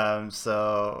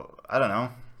 So I don't know.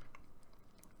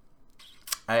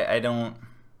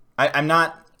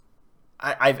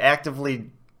 I've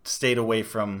actively stayed away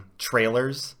from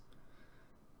trailers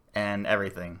and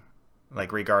everything,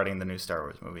 like regarding the new Star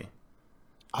Wars movie.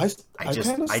 I just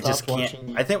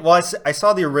can't. I think. Well, I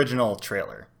saw the original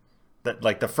trailer, that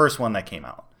like the first one that came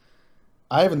out.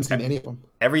 I haven't seen any of them.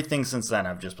 Everything since then,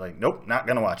 I've just like, nope, not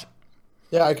gonna watch it.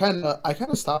 Yeah, I kind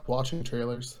of stopped watching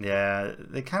trailers. Yeah,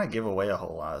 they kind of give away a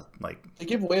whole lot. Like they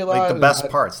give away a lot. Like the best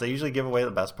parts. They usually give away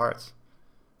the best parts.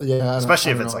 Yeah,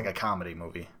 especially if it's like a comedy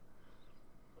movie.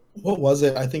 What was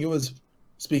it? I think it was.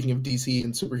 Speaking of DC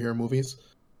and superhero movies,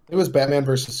 it was Batman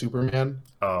versus Superman.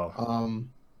 Oh.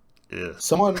 Yeah.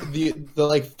 Someone the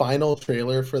like final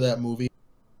trailer for that movie,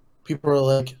 people were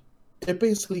like, it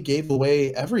basically gave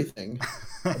away everything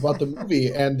about the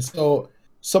movie, and so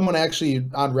someone actually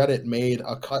on Reddit made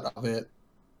a cut of it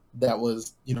that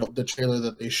was, the trailer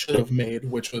that they should have made,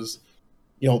 which was,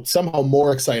 somehow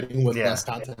more exciting with less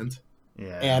content,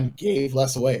 and gave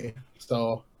less away.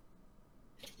 So,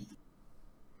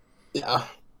 yeah,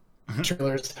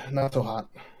 trailers not so hot.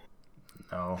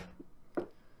 No.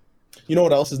 You know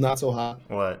what else is not so hot?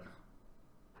 What?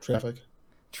 Traffic.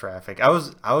 traffic. I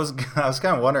was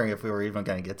kind of wondering if we were even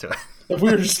going to get to it. If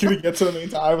we were just going to get to the main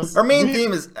topic.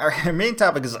 Our main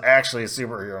topic is actually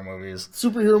superhero movies.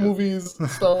 Superhero movies,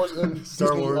 Star Wars, and Star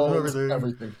Disney Wars, owns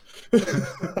everything.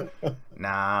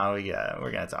 Nah,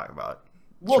 we're going to talk about.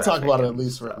 We'll talk about it at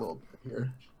least for a little bit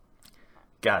here.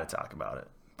 Got to talk about it.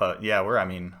 But yeah, we're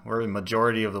a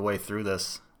majority of the way through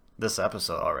this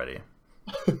episode already.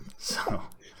 So,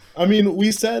 I mean,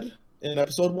 we said in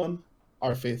episode 1,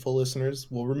 our faithful listeners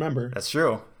will remember. That's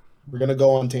true. We're gonna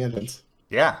go on tangents.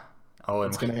 Yeah. Oh,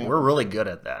 and we're really good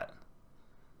at that.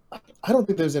 I don't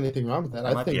think there's anything wrong with that.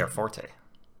 That might be our forte.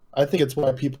 I think it's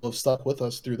why people have stuck with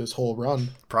us through this whole run.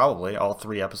 Probably all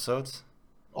 3 episodes.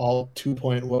 All 2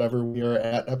 point whatever we are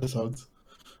at episodes.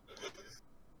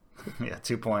 Yeah,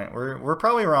 2 point. We're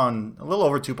probably around a little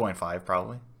over 2.5,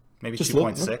 probably maybe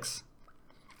 2.6.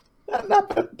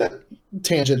 That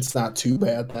tangent's not too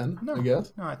bad then. No, I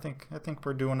guess. No, I think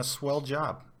we're doing a swell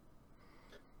job.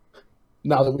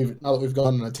 Now that we've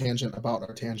gone on a tangent about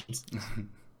our tangents. Okay.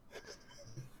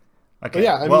 But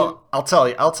yeah, I mean, I'll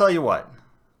tell you what.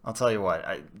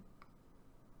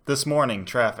 This morning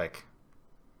traffic,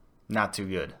 not too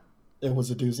good. It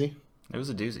was a doozy. It was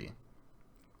a doozy.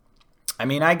 I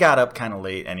mean, I got up kind of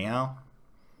late anyhow.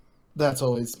 That's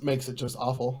always makes it just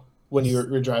awful when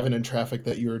you're driving in traffic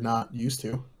that you're not used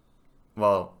to.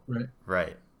 Well,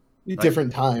 right. Like,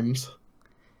 different times.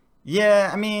 Yeah,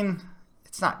 I mean,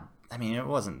 it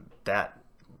wasn't that.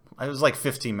 It was like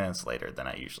 15 minutes later than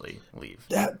I usually leave.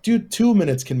 That dude, 2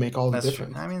 minutes can make all the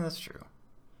difference. True. I mean, that's true.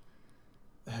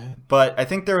 But I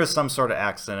think there was some sort of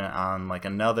accident on like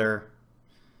another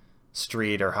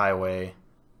street or highway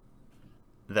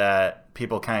that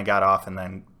people kind of got off and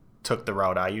then took the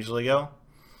route I usually go.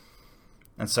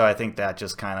 And so I think that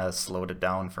just kind of slowed it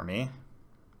down for me.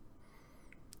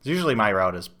 Usually my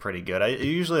route is pretty good. It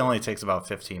usually only takes about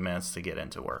 15 minutes to get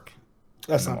into work.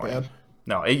 That's not bad.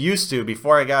 No, it used to,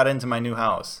 before I got into my new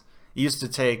house, it used to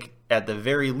take, at the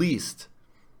very least,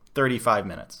 35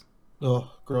 minutes.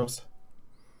 Oh, gross.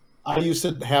 I used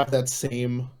to have that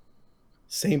same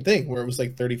thing where it was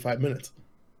like 35 minutes.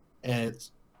 And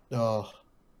it's,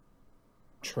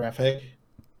 traffic,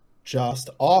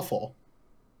 just awful.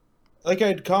 Like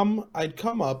I'd come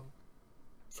up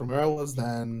from where I was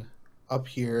then up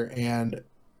here, and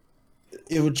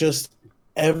it would just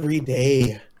every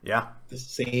day. Yeah. The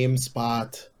same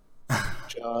spot.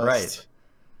 Right.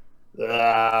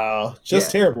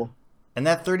 Terrible. And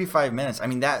that 35 minutes, I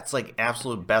mean, that's like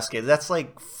absolute best case. That's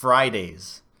like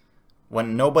Fridays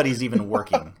when nobody's even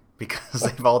working because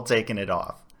they've all taken it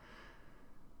off.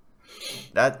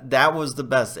 That was the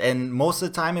best. And most of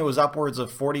the time it was upwards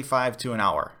of 45 to an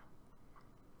hour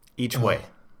each way.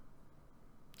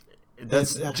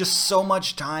 That's just so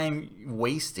much time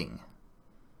wasting.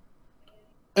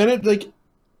 And it like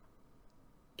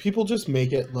people just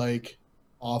make it like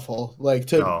awful. Like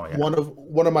one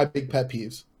of my big pet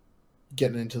peeves,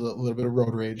 getting into a little bit of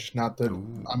road rage. Not that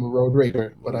I'm a road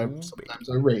rager, but sometimes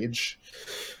I rage.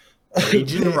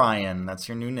 Raging Ryan, that's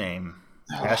your new name.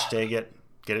 Hashtag it.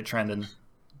 Get it trending.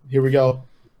 Here we go.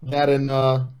 That and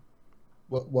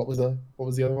what was the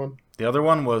other one? The other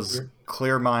one was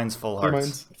Clear Minds, Full Hearts. Clear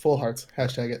Minds, Full Hearts.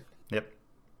 Hashtag it. Yep.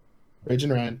 Raging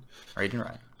Ryan. Raging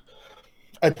Ryan.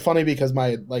 It's funny because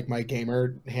my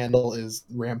gamer handle is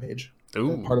Rampage.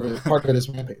 Ooh. Part of it is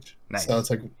Rampage. Nice. So it's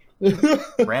like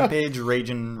Rampage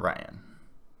Raging Ryan.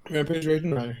 Rampage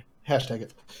Raging Ryan. Hashtag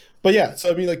it. But yeah, so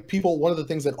I mean, like people. One of the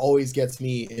things that always gets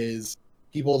me is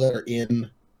people that are in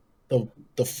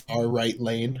the far right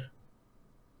lane.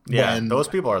 Yeah, those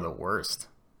people are the worst.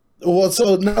 Well,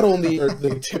 so not only are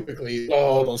they typically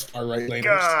those far right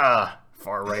laners,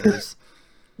 far righters.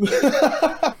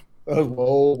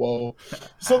 Whoa!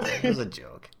 So it was a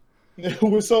joke.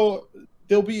 So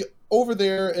they'll be over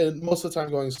there, and most of the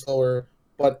time going slower,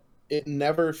 but it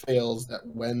never fails that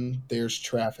when there's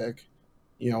traffic,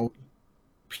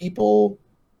 people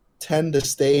tend to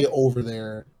stay over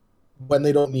there when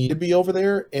they don't need to be over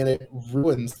there, and it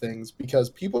ruins things because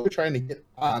people are trying to get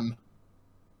on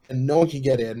and no one can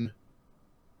get in,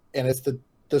 and it's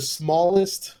the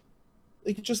smallest.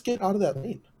 They can just get out of that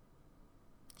lane.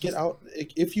 Get out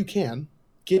if you can.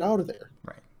 Get out of there.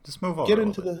 Right. Just move over. Get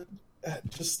into the.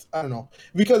 Just I don't know,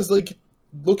 because like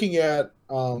looking at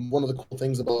one of the cool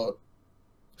things about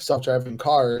self-driving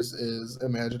cars is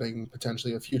imagining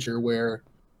potentially a future where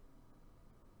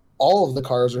all of the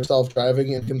cars are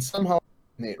self-driving and can somehow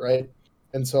coordinate, right?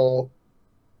 And so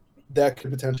that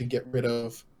could potentially get rid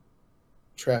of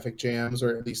traffic jams,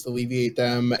 or at least alleviate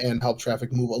them and help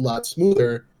traffic move a lot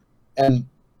smoother. And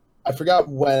I forgot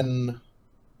when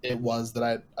it was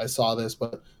that I saw this,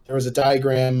 but there was a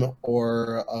diagram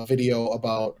or a video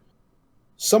about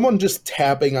someone just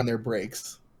tapping on their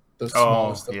brakes. The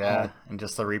smallest Oh, yeah. amount. And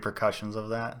just the repercussions of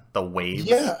that. The waves.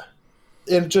 Yeah.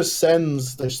 It just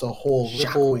sends there's a whole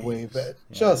ripple Shockwaves. wave that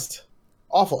Yeah. just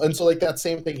awful. And so like that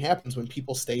same thing happens when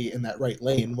people stay in that right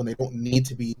lane when they don't need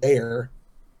to be there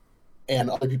and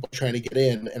other people are trying to get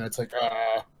in and it's like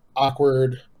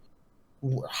awkward.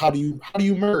 How do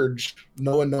you merge?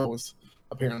 No one knows,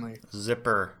 apparently.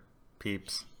 Zipper,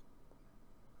 peeps.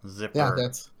 Zipper. Yeah,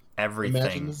 that's imagine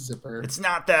everything. the zipper. It's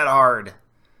not that hard.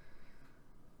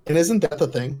 And isn't that the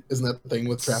thing? Isn't that the thing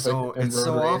with traffic and It's road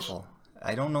so rage? awful.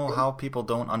 I don't know how people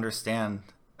don't understand.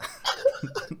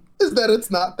 Is that it's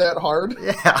not that hard?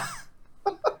 Yeah.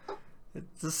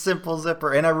 It's a simple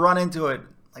zipper. And I run into it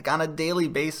like on a daily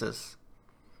basis.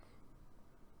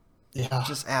 Yeah.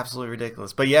 Just absolutely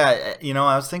ridiculous. But yeah,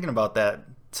 I was thinking about that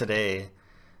today.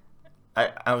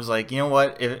 I was like, you know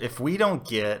what? If we don't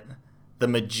get the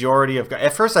majority of...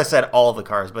 At first I said all the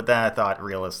cars, but then I thought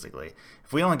realistically.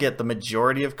 If we don't get the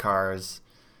majority of cars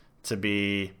to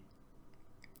be,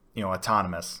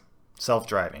 autonomous,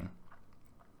 self-driving.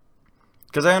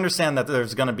 Because I understand that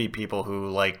there's going to be people who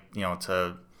like,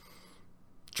 to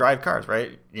drive cars,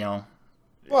 right? Well,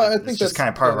 I think it's just kind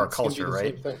of part of our culture,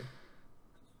 right?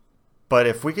 But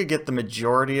if we could get the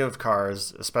majority of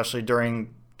cars, especially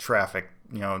during traffic,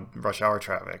 rush hour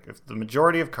traffic, if the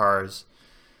majority of cars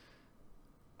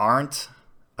aren't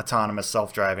autonomous,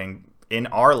 self-driving in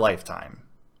our lifetime,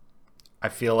 I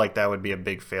feel like that would be a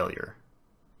big failure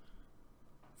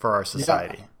for our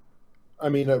society. Yeah. I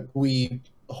mean, we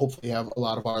hopefully have a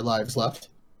lot of our lives left,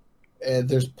 and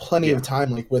there's plenty of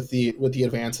time, like with the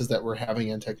advances that we're having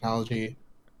in technology,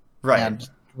 Right. And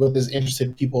with as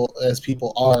interested people as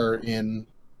people are in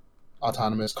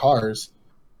autonomous cars,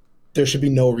 there should be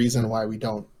no reason why we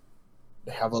don't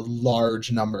have a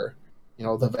large number,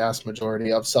 the vast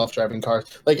majority of self-driving cars,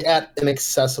 like at an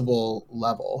accessible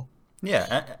level.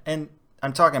 Yeah, and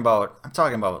I'm talking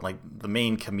about like the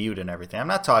main commute and everything. I'm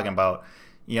not talking about,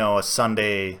 a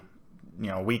Sunday,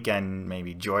 weekend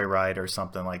maybe joyride or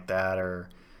something like that, or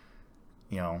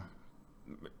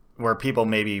where people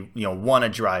maybe want to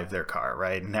drive their car,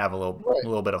 right, and have a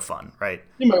little bit of fun, right?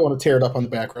 You might want to tear it up on the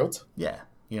back roads. Yeah,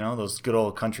 those good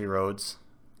old country roads.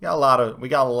 We got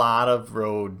a lot of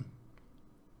road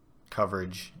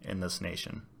coverage in this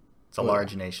nation. It's a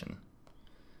large nation.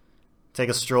 Take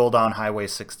a stroll down Highway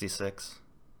 66.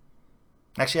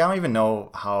 Actually, I don't even know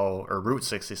how, or Route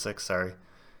 66, sorry.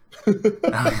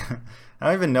 I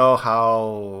don't even know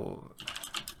how,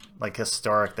 like,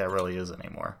 historic that really is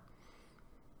anymore.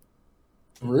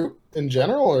 Route in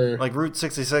general, or like Route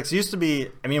 66 used to be,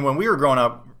 I mean, when we were growing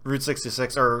up, Route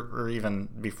 66, or even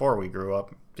before we grew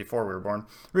up, before we were born,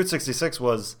 Route 66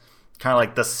 was kind of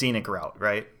like the scenic route,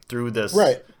 right? Through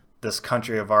this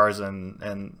country of ours and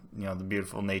the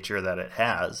beautiful nature that it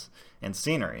has and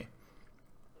scenery.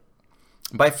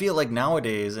 But I feel like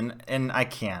nowadays, and I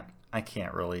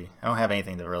don't have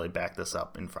anything to really back this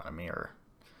up in front of me or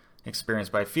experience,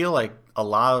 but I feel like a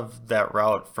lot of that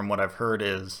route, from what I've heard,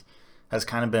 has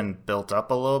kind of been built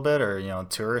up a little bit, or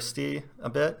touristy a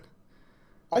bit.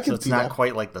 So it's not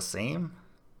quite like the same.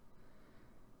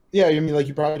 Yeah, I mean, like,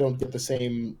 you probably don't get the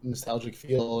same nostalgic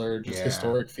feel or just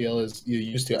historic feel as you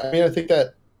used to. I mean, I think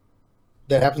that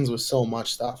happens with so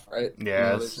much stuff, right?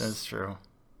 Yeah, it's true.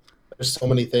 There's so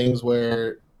many things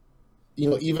where,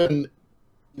 even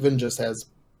just as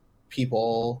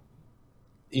people,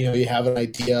 you have an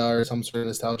idea or some sort of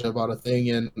nostalgia about a thing,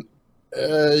 and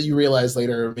you realize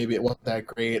later maybe it wasn't that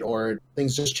great, or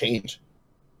things just change.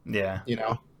 Yeah.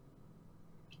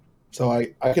 So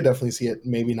I could definitely see it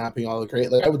maybe not being all that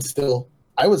great. Like I would still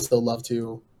love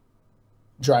to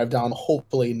drive down,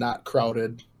 hopefully not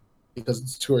crowded because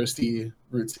it's touristy,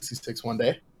 Route 66 one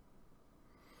day.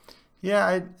 Yeah,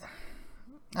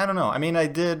 I don't know. I mean, I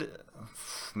did.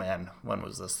 Man, when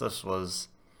was this? This was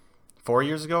 4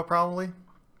 years ago, probably.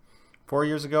 4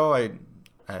 years ago,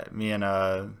 me and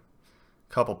a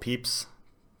couple peeps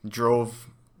drove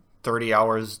 30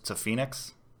 hours to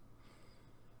Phoenix.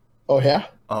 Oh yeah.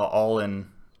 All in,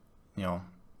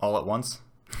 all at once.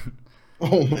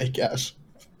 Oh my gosh,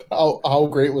 how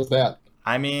great was that?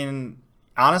 I mean,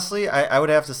 honestly, I would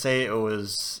have to say it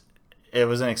was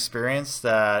an experience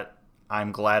that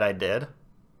I'm glad I did.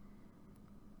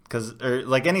 Because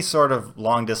like any sort of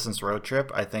long distance road trip,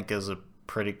 I think is a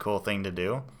pretty cool thing to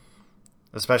do.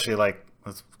 Especially like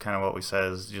that's kind of what we said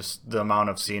is just the amount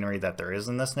of scenery that there is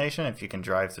in this nation. If you can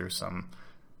drive through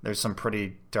there's some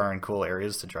pretty darn cool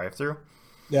areas to drive through.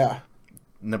 Yeah.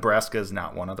 Nebraska is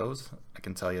not one of those. I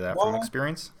can tell you that from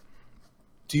experience.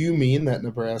 Do you mean that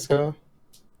Nebraska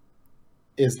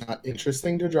is not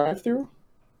interesting to drive through?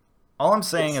 All I'm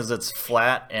saying is it's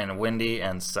flat and windy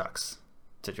and sucks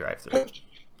to drive through.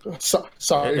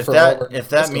 Sorry If for all our that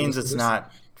Nebraska means it's listeners.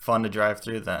 not fun to drive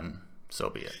through, then so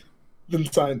be it.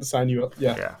 Then sign you up.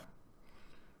 Yeah. Yeah.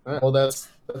 All right, well, that's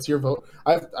your vote.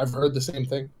 I've heard the same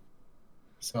thing.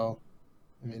 So,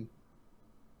 I mean,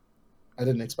 I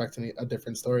didn't expect a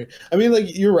different story. I mean,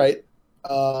 like, you're right.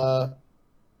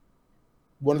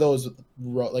 One of those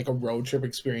like a road trip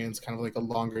experience, kind of like a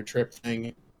longer trip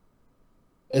thing,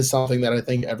 is something that I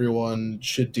think everyone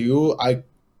should do. I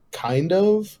kind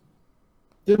of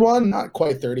did one, not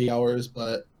quite 30 hours,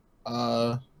 but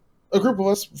a group of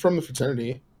us from the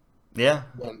fraternity Yeah.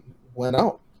 went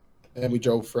out, and we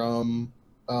drove from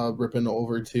Ripon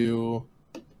over to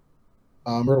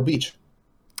Myrtle Beach,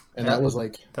 and Yeah. that was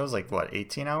like, what,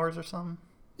 18 hours or something?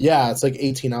 yeah, it's like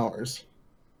 18 hours.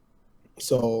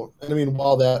 So, and I mean,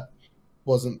 while that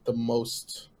wasn't the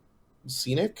most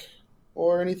scenic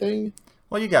or anything,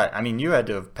 Well, you had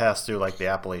to have passed through like the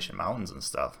Appalachian Mountains and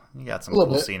stuff. You got some A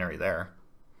little cool bit. scenery there.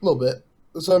 a little bit.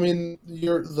 So, I mean,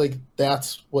 you're like,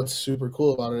 that's what's super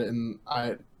cool about it, and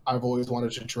I've always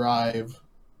wanted to drive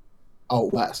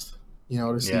out west,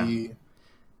 to see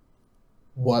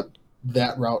what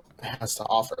that route has to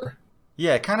offer.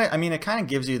 Yeah, it kind of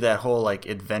gives you that whole like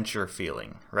adventure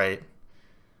feeling, right?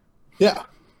 Yeah.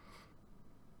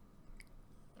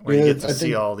 Where you Yeah, get to I see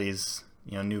think- all these,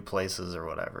 new places or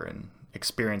whatever and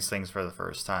experience things for the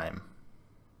first time.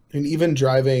 And even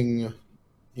driving,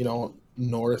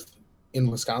 north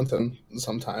in Wisconsin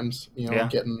sometimes, Yeah.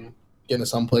 getting to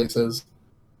some places.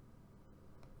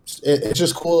 It's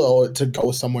just cool to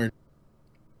go somewhere.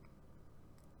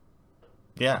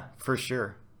 Yeah, for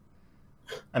sure.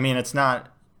 I mean, it's not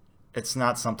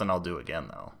something I'll do again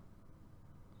though.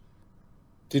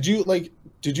 Did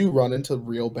you run into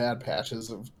real bad patches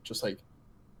of just like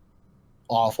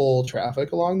awful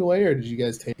traffic along the way, or did you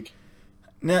guys take?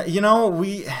 Now,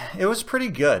 it was pretty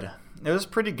good. It was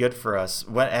pretty good for us.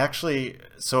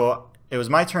 So it was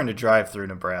my turn to drive through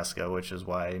Nebraska, which is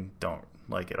why I don't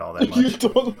like it all that You much.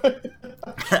 don't.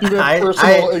 I was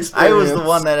the experience.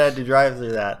 one that had to drive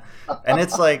through that. And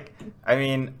it's like, I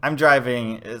mean, I'm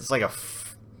driving, it's like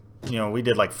we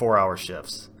did like 4-hour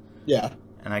shifts. Yeah.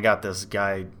 And I got this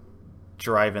guy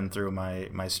driving through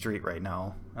my street right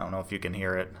now. I don't know if you can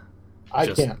hear it. I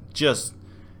can't. Just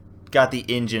got the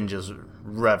engine just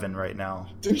revving right now.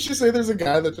 Didn't you say there's a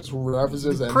guy that just revs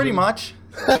his engine Pretty much.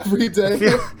 every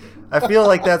day? I feel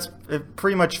like it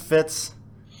pretty much fits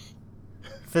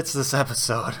this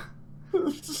episode.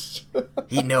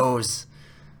 He knows.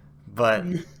 But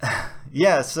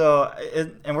yeah, so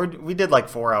we did like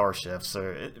 4-hour shifts,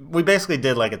 we basically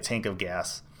did like a tank of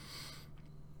gas,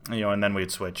 and then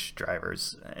we'd switch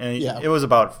drivers. And Yeah. it was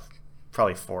about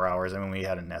probably 4 hours. I mean, we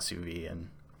had an SUV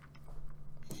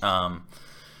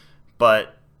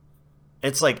but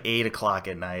it's like 8 o'clock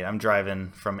at night. I'm driving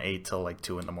from 8 till like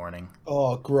 2 in the morning.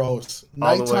 Oh, gross.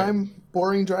 All the way- Nighttime,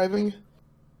 boring driving.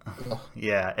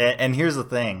 Yeah, and here's the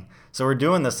thing. So we're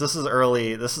doing this. This is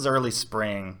early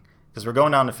spring because we're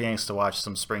going down to Phoenix to watch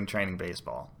some spring training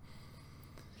baseball.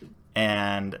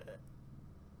 And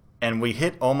we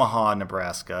hit Omaha,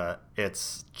 Nebraska.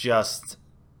 It's just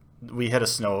we hit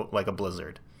a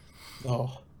blizzard.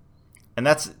 Oh, And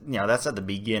that's at the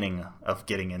beginning of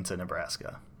getting into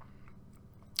Nebraska.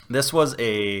 This was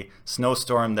a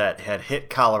snowstorm that had hit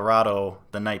Colorado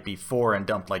the night before and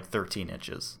dumped like 13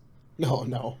 inches.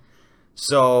 no.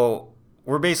 So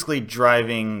we're basically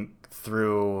driving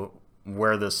through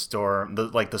where the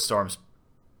storm's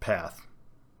path,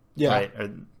 Yeah. right? Or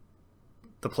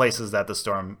the places that the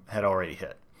storm had already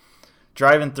hit.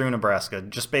 Driving through Nebraska,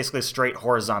 just basically straight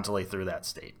horizontally through that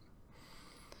state.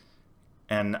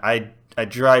 And I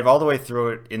drive all the way through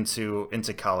it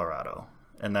into Colorado.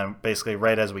 And then basically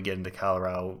right as we get into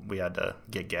Colorado, we had to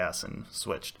get gas and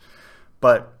switched.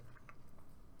 But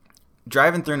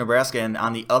driving through Nebraska, and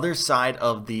on the other side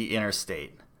of the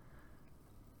interstate,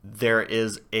 there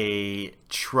is a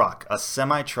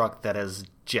semi-truck that is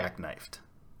jackknifed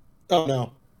Oh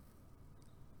no.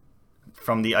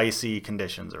 from the icy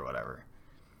conditions or whatever,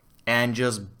 and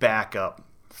just back up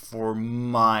for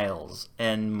miles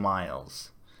and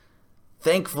miles.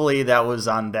 Thankfully, that was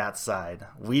on that side.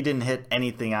 We didn't hit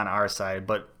anything on our side,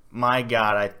 but my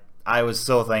God, I was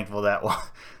so thankful that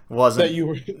wasn't. That you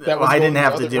were. That was I going didn't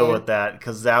have the to other deal way? with that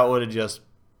because that would have just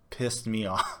pissed me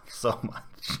off so much.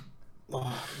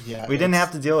 Oh, yeah. We didn't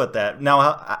have to deal with that.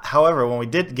 Now, however, when we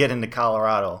did get into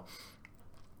Colorado,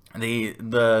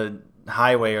 the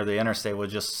highway or the interstate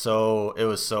was just so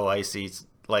icy.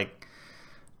 Like,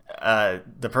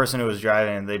 the person who was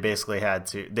driving, they basically had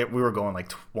to. We were going like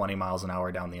 20 miles an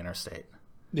hour down the interstate.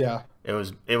 Yeah. It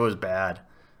was bad,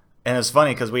 and it's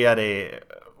funny because we had a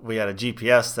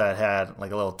GPS that had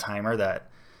like a little timer that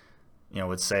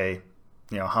would say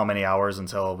how many hours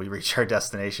until we reach our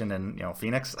destination in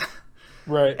Phoenix.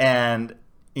 Right. And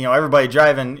everybody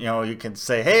driving, you can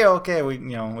say, hey, okay,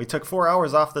 we took 4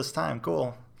 hours off this time,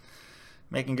 cool,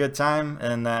 making good time,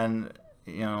 and then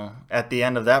at the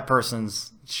end of that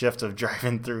person's shift of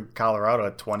driving through Colorado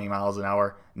at 20 miles an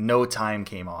hour, no time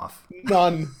came off.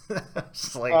 None.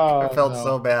 Just like I felt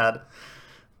so bad.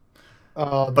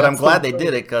 But I'm glad they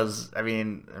did it because I'd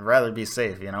rather be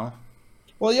safe,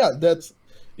 Well, yeah, that's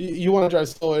you want to drive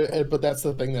slow, but that's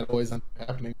the thing that always ends up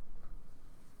happening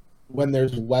when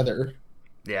there's weather.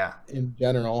 Yeah. In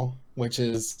general, which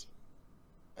is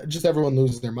just everyone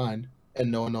loses their mind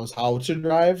and no one knows how to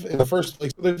drive in the first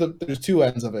place. There's two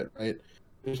ends of it, right?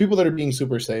 There's people that are being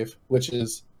super safe, which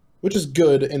is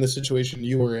good in the situation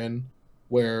you were in,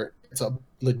 where it's a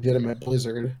legitimate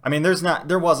blizzard.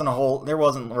 There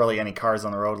wasn't really any cars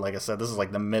on the road. Like I said, this is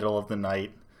like the middle of the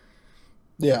night.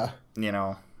 Yeah.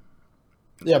 Yeah,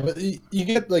 but you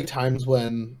get like times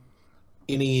when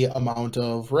any amount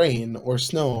of rain or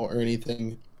snow or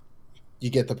anything, you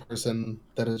get the person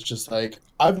that is just like,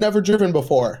 I've never driven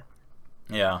before.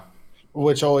 Yeah.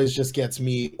 Which always just gets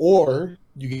me. Or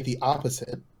you get the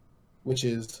opposite, which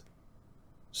is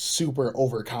super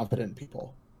overconfident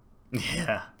people.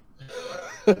 Yeah.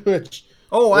 I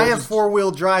have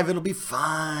 4-wheel drive. It'll be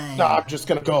fine. No, I'm just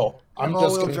gonna go. I'm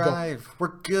just gonna drive. Go.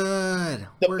 We're good.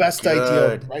 The best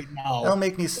idea right now. That'll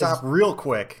make me stop real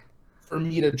quick. For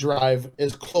me to drive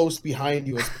as close behind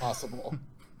you as possible.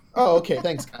 Oh, okay.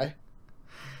 Thanks, guy.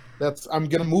 I'm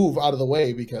gonna move out of the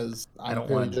way because I'm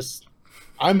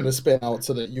gonna spin out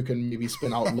so that you can maybe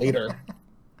spin out later.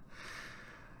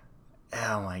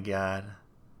 Oh my god.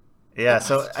 Yeah,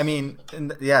 so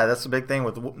that's the big thing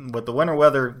with the winter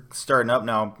weather starting up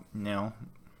now.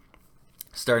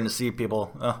 Starting to see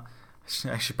people. Oh,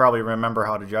 I should probably remember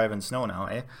how to drive in snow now,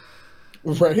 eh?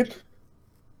 Right.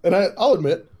 And I'll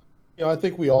admit, I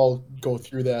think we all go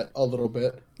through that a little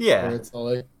bit. Yeah. Where it's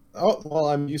all like, oh, well,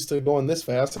 I'm used to going this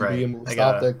fast and being able to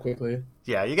stop that quickly.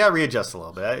 Yeah, you got to readjust a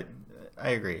little bit.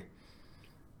 I agree.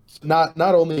 Not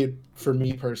only for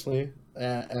me personally,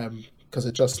 because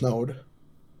it just snowed,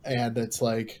 and it's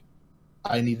like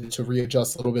I needed to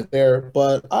readjust a little bit there,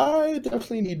 but I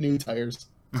definitely need new tires.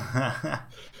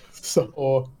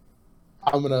 So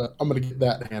I'm gonna get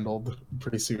that handled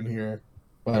pretty soon here.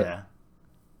 But yeah.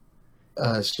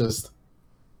 It's just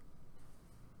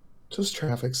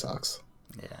traffic sucks.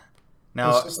 Yeah.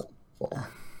 Now,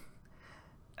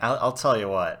 I'll tell you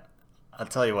what. I'll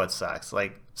tell you what sucks.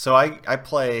 Like, so I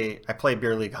play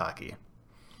beer league hockey.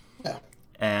 Yeah.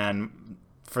 And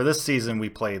for this season, we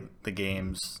play the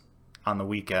games on the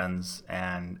weekends,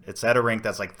 and it's at a rink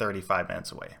that's like 35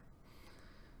 minutes away.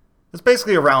 It's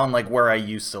basically around like where I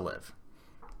used to live.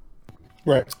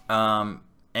 Right.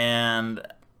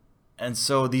 And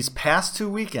so these past 2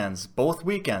 weekends, both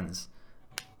weekends,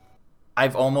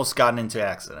 I've almost gotten into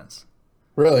accidents.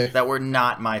 Really? That were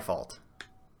not my fault.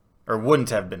 Or wouldn't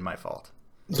have been my fault.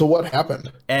 So what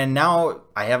happened? And now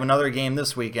I have another game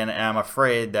this weekend, and I'm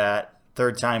afraid that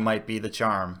third time might be the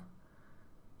charm.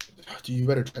 You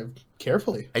better drive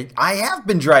carefully. I have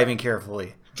been driving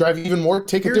carefully. Drive even more?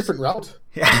 Take a different route.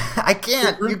 Yeah, I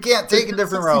can't. You can't take a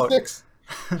different route.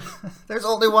 There's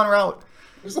only one route.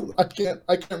 I can't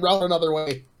route another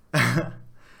way.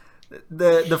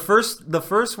 The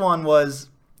first one was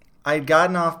I'd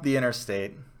gotten off the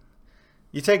interstate.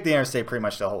 You take the interstate pretty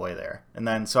much the whole way there, and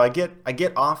then so I get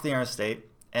off the interstate,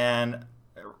 and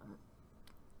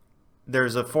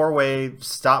there's a 4-way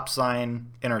stop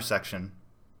sign intersection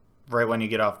right when you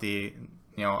get off the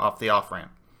off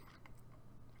ramp,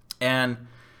 and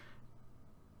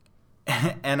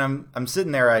I'm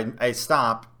sitting there. I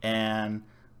stop, and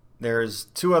there's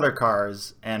 2 other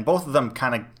cars, and both of them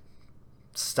kind of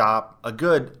stop a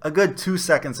good 2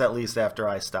 seconds at least after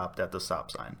I stopped at the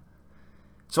stop sign.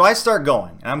 So I start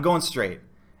going, and I'm going straight,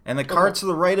 and the car to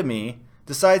the right of me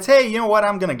decides, hey, you know what?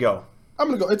 I'm gonna go.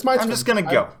 It's my turn. I'm just gonna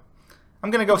go.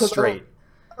 I'm gonna go straight.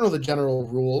 I don't know the general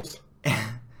rules.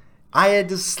 I had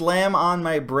to slam on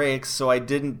my brakes so I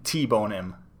didn't T-bone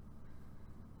him.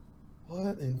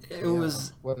 What?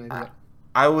 What an idiot.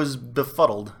 I was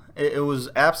befuddled. It was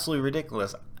absolutely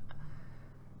ridiculous.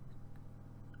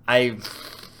 The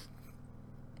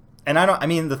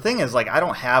thing is, like, I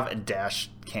don't have a dash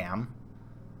cam,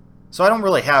 so I don't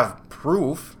really have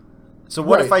proof. So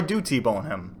what if I do T-bone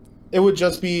him? It would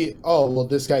just be, oh, well,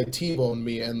 this guy T-boned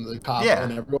me, and the cop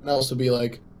and everyone else would be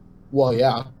like, well,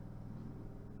 yeah.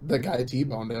 the guy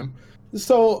T-boned him.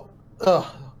 So,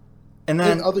 And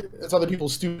then it's other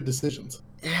people's stupid decisions.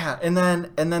 yeah, and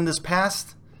then this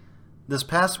past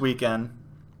weekend,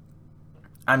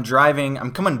 I'm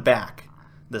coming back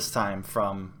this time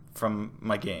from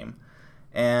my game,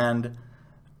 and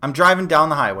I'm driving down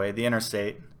the highway, the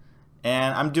interstate,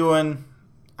 and I'm doing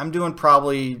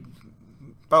probably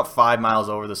about 5 miles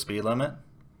over the speed limit.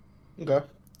 Okay.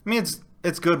 I mean,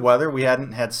 it's good weather. We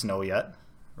hadn't had snow yet,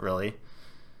 really.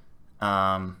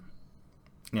 The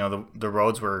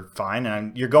roads were fine,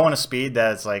 and you're going a speed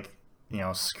that's like,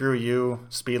 screw you,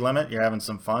 speed limit. You're having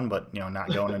some fun, but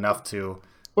not going enough to.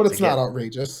 But it's not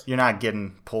outrageous. You're not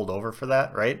getting pulled over for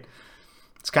that, right?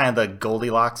 It's kind of the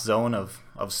Goldilocks zone of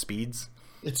speeds.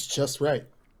 It's just right.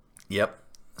 Yep.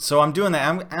 So I'm doing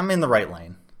that. I'm in the right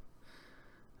lane.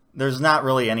 There's not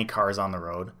really any cars on the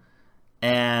road,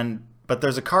 but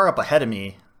there's a car up ahead of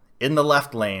me in the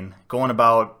left lane going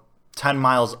about 10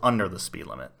 miles under the speed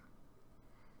limit.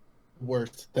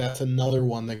 Worst. That's another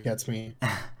one that gets me.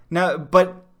 No,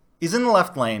 but he's in the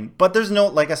left lane, but there's no,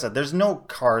 like I said, there's no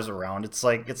cars around. It's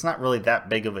like, it's not really that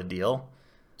big of a deal.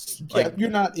 Yeah, you're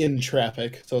not in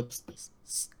traffic, so it's...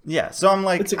 Yeah, so I'm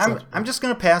like, I'm just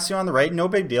going to pass you on the right. No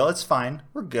big deal. It's fine.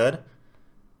 We're good.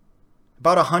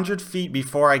 About 100 feet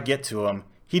before I get to him,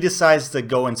 he decides to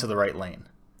go into the right lane.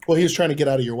 Well, he was trying to get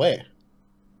out of your way.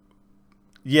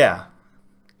 Yeah.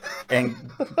 And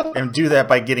do that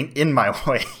by getting in my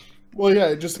way. Well, yeah,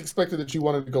 I just expected that you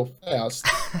wanted to go fast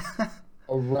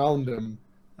around him.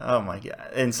 Oh my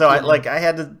god! And so I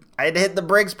had to hit the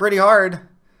brakes pretty hard,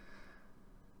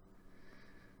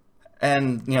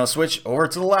 and switch over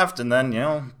to the left, and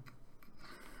then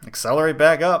accelerate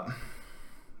back up,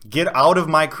 get out of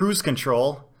my cruise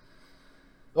control.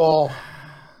 Oh,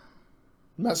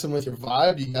 messing with your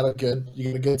vibe. You got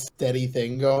a good steady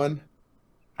thing going.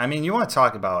 I mean, you want to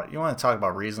talk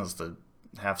about reasons to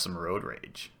have some road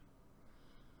rage.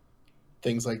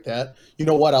 Things like that. You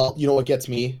know what gets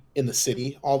me in the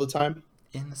city all the time?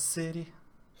 In the city?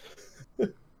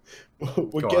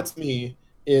 What gets me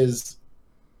is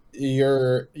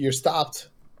you're stopped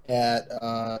at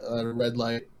a red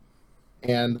light,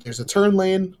 and there's a turn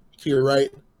lane to your right,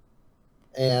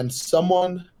 and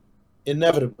someone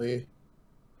inevitably,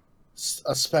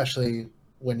 especially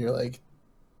when you're like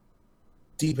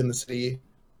deep in the city,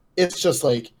 it's just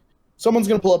like someone's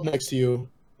gonna pull up next to you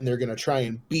and they're gonna try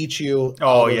and beat you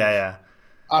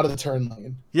out of the turn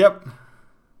lane. Yep.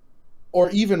 Or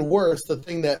even worse, the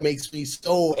thing that makes me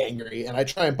so angry, and I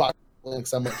try and box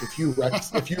links. I'm like, if you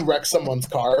wreck someone's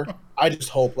car, I just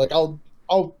hope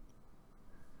I'll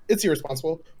it's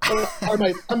irresponsible.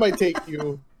 I might take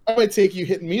you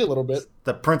hitting me a little bit.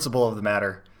 The principle of the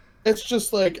matter. It's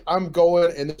just like I'm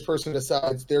going, and this person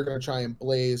decides they're gonna try and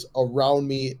blaze around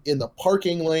me in the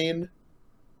parking lane,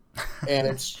 and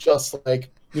it's just like,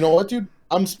 you know what, dude?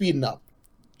 I'm speeding up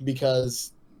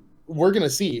because we're gonna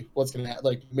see what's gonna happen.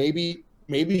 Like maybe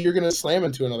you're gonna slam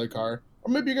into another car,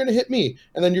 or maybe you're gonna hit me,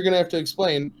 and then you're gonna have to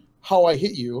explain how I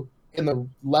hit you in the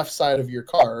left side of your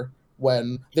car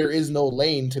when there is no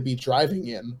lane to be driving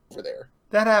in over there.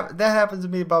 That happened to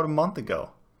me about a month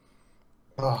ago.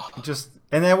 Oh.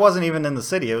 And it wasn't even in the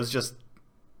city. It was just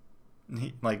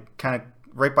like kind of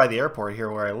right by the airport here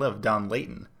where I live, down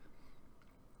Layton.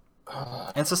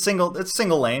 And it's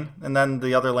single lane, and then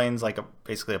the other lane's like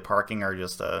basically a parking or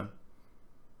it's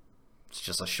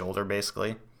just a shoulder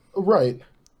basically. Right.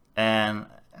 And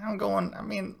I'm going. I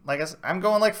mean, like I said, I'm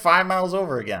going like 5 miles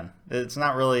over again. It's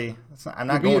not really. I'm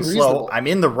not going slow. Reasonable. I'm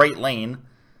in the right lane.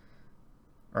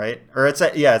 Right? Or it's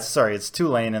 2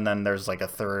 lane, and then there's like a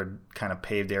third kind of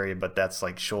paved area, but that's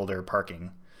like shoulder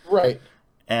parking. Right.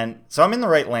 And so I'm in the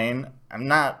right lane. I'm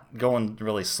not going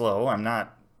really slow. I'm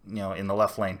not, in the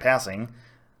left lane passing.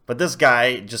 But this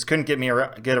guy just couldn't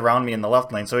get around me in the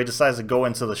left lane, so he decides to go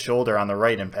into the shoulder on the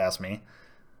right and pass me.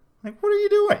 Like, what are you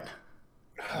doing?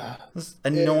 This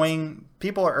annoying.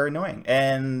 People are annoying,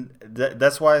 and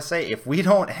that's why I say if we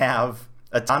don't have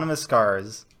autonomous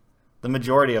cars, the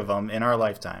majority of them in our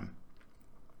lifetime,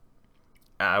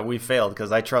 we failed,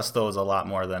 because I trust those a lot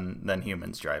more than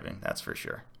humans driving. That's for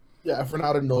sure. Yeah, if we're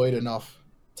not annoyed enough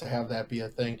to have that be a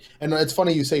thing. And it's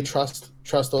funny you say trust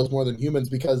those more than humans,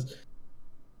 because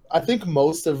I think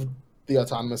most of the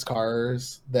autonomous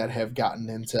cars that have gotten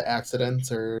into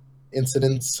accidents or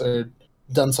incidents or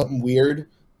done something weird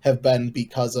have been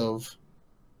because of,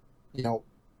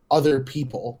 other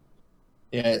people.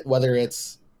 Yeah, whether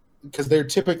it's because they're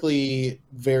typically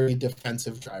very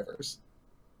defensive drivers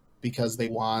because they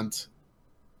want,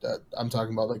 I'm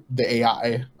talking about like the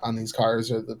AI on these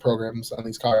cars or the programs on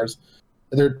these cars.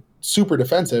 They're super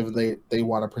defensive. They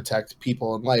want to protect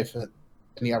people and life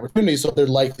any opportunity, so they're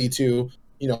likely to,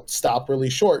 stop really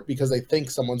short because they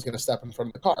think someone's going to step in front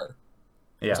of the car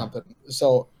or something.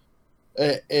 So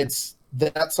it's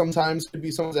that sometimes could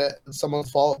be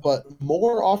someone's fault, but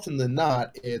more often than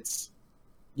not, it's,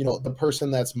 the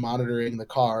person that's monitoring the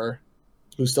car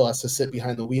who still has to sit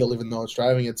behind the wheel even though it's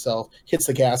driving itself hits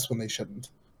the gas when they shouldn't,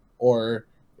 or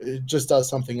it just does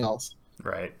something else.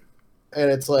 Right.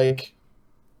 And it's like,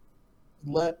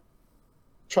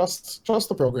 trust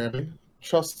the programming,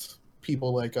 trust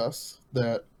people like us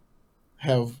that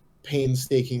have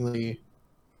painstakingly,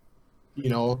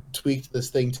 tweaked this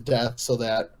thing to death so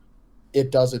that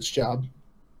it does its job.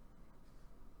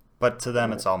 But to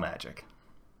them, it's all magic.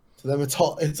 To them, it's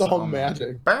all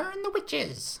magic. Burn the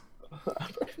witches.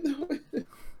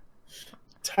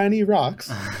 Tiny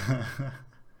rocks.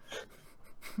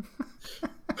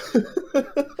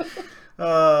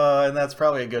 And that's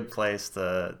probably a good place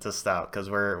to stop, because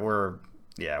we're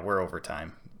over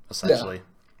time, essentially. Yeah.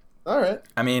 All right.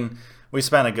 I mean, we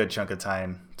spent a good chunk of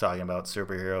time talking about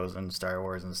superheroes and Star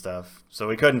Wars and stuff, so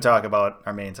we couldn't talk about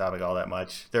our main topic all that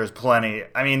much. There's plenty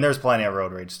of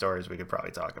road rage stories we could probably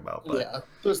talk about. But... yeah,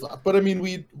 there's not. But I mean,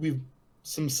 we've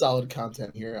some solid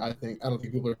content here. I don't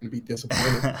think people are going to be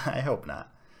disappointed. I hope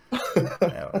not.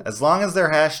 As long as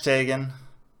they're hashtagging,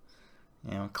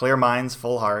 clear minds,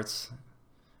 full hearts,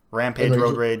 Rampage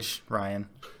Road Rage Ryan.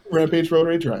 Rampage Road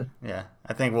Rage Ryan. Yeah,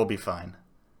 I think we'll be fine.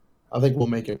 I think we'll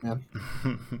make it, man.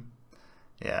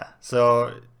 Yeah,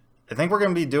 so I think we're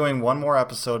going to be doing one more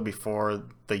episode before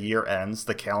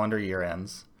the calendar year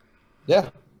ends. Yeah.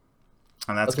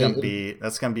 And that's going to be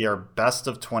our best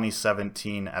of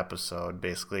 2017 episode,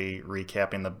 basically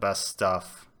recapping the best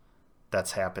stuff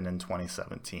that's happened in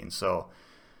 2017. So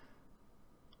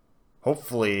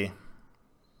hopefully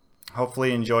you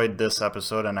enjoyed this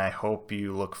episode, and I hope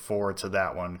you look forward to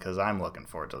that one, because I'm looking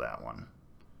forward to that one.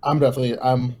 I'm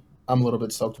a little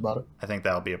bit stoked about it. I think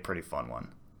that'll be a pretty fun one.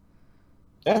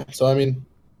 Yeah, so I mean,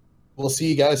 we'll see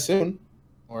you guys soon,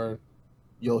 or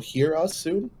you'll hear us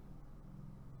soon.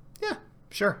 Yeah,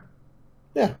 sure.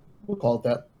 Yeah, we'll call it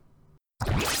that.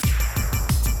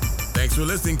 Thanks for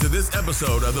listening to this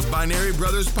episode of the Binary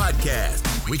Brothers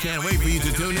Podcast. We can't wait for you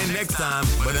to tune in next time,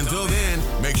 but until then,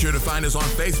 make sure to find us on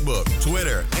Facebook,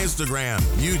 Twitter, Instagram,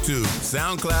 YouTube,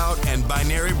 SoundCloud, and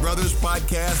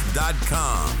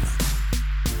BinaryBrothersPodcast.com.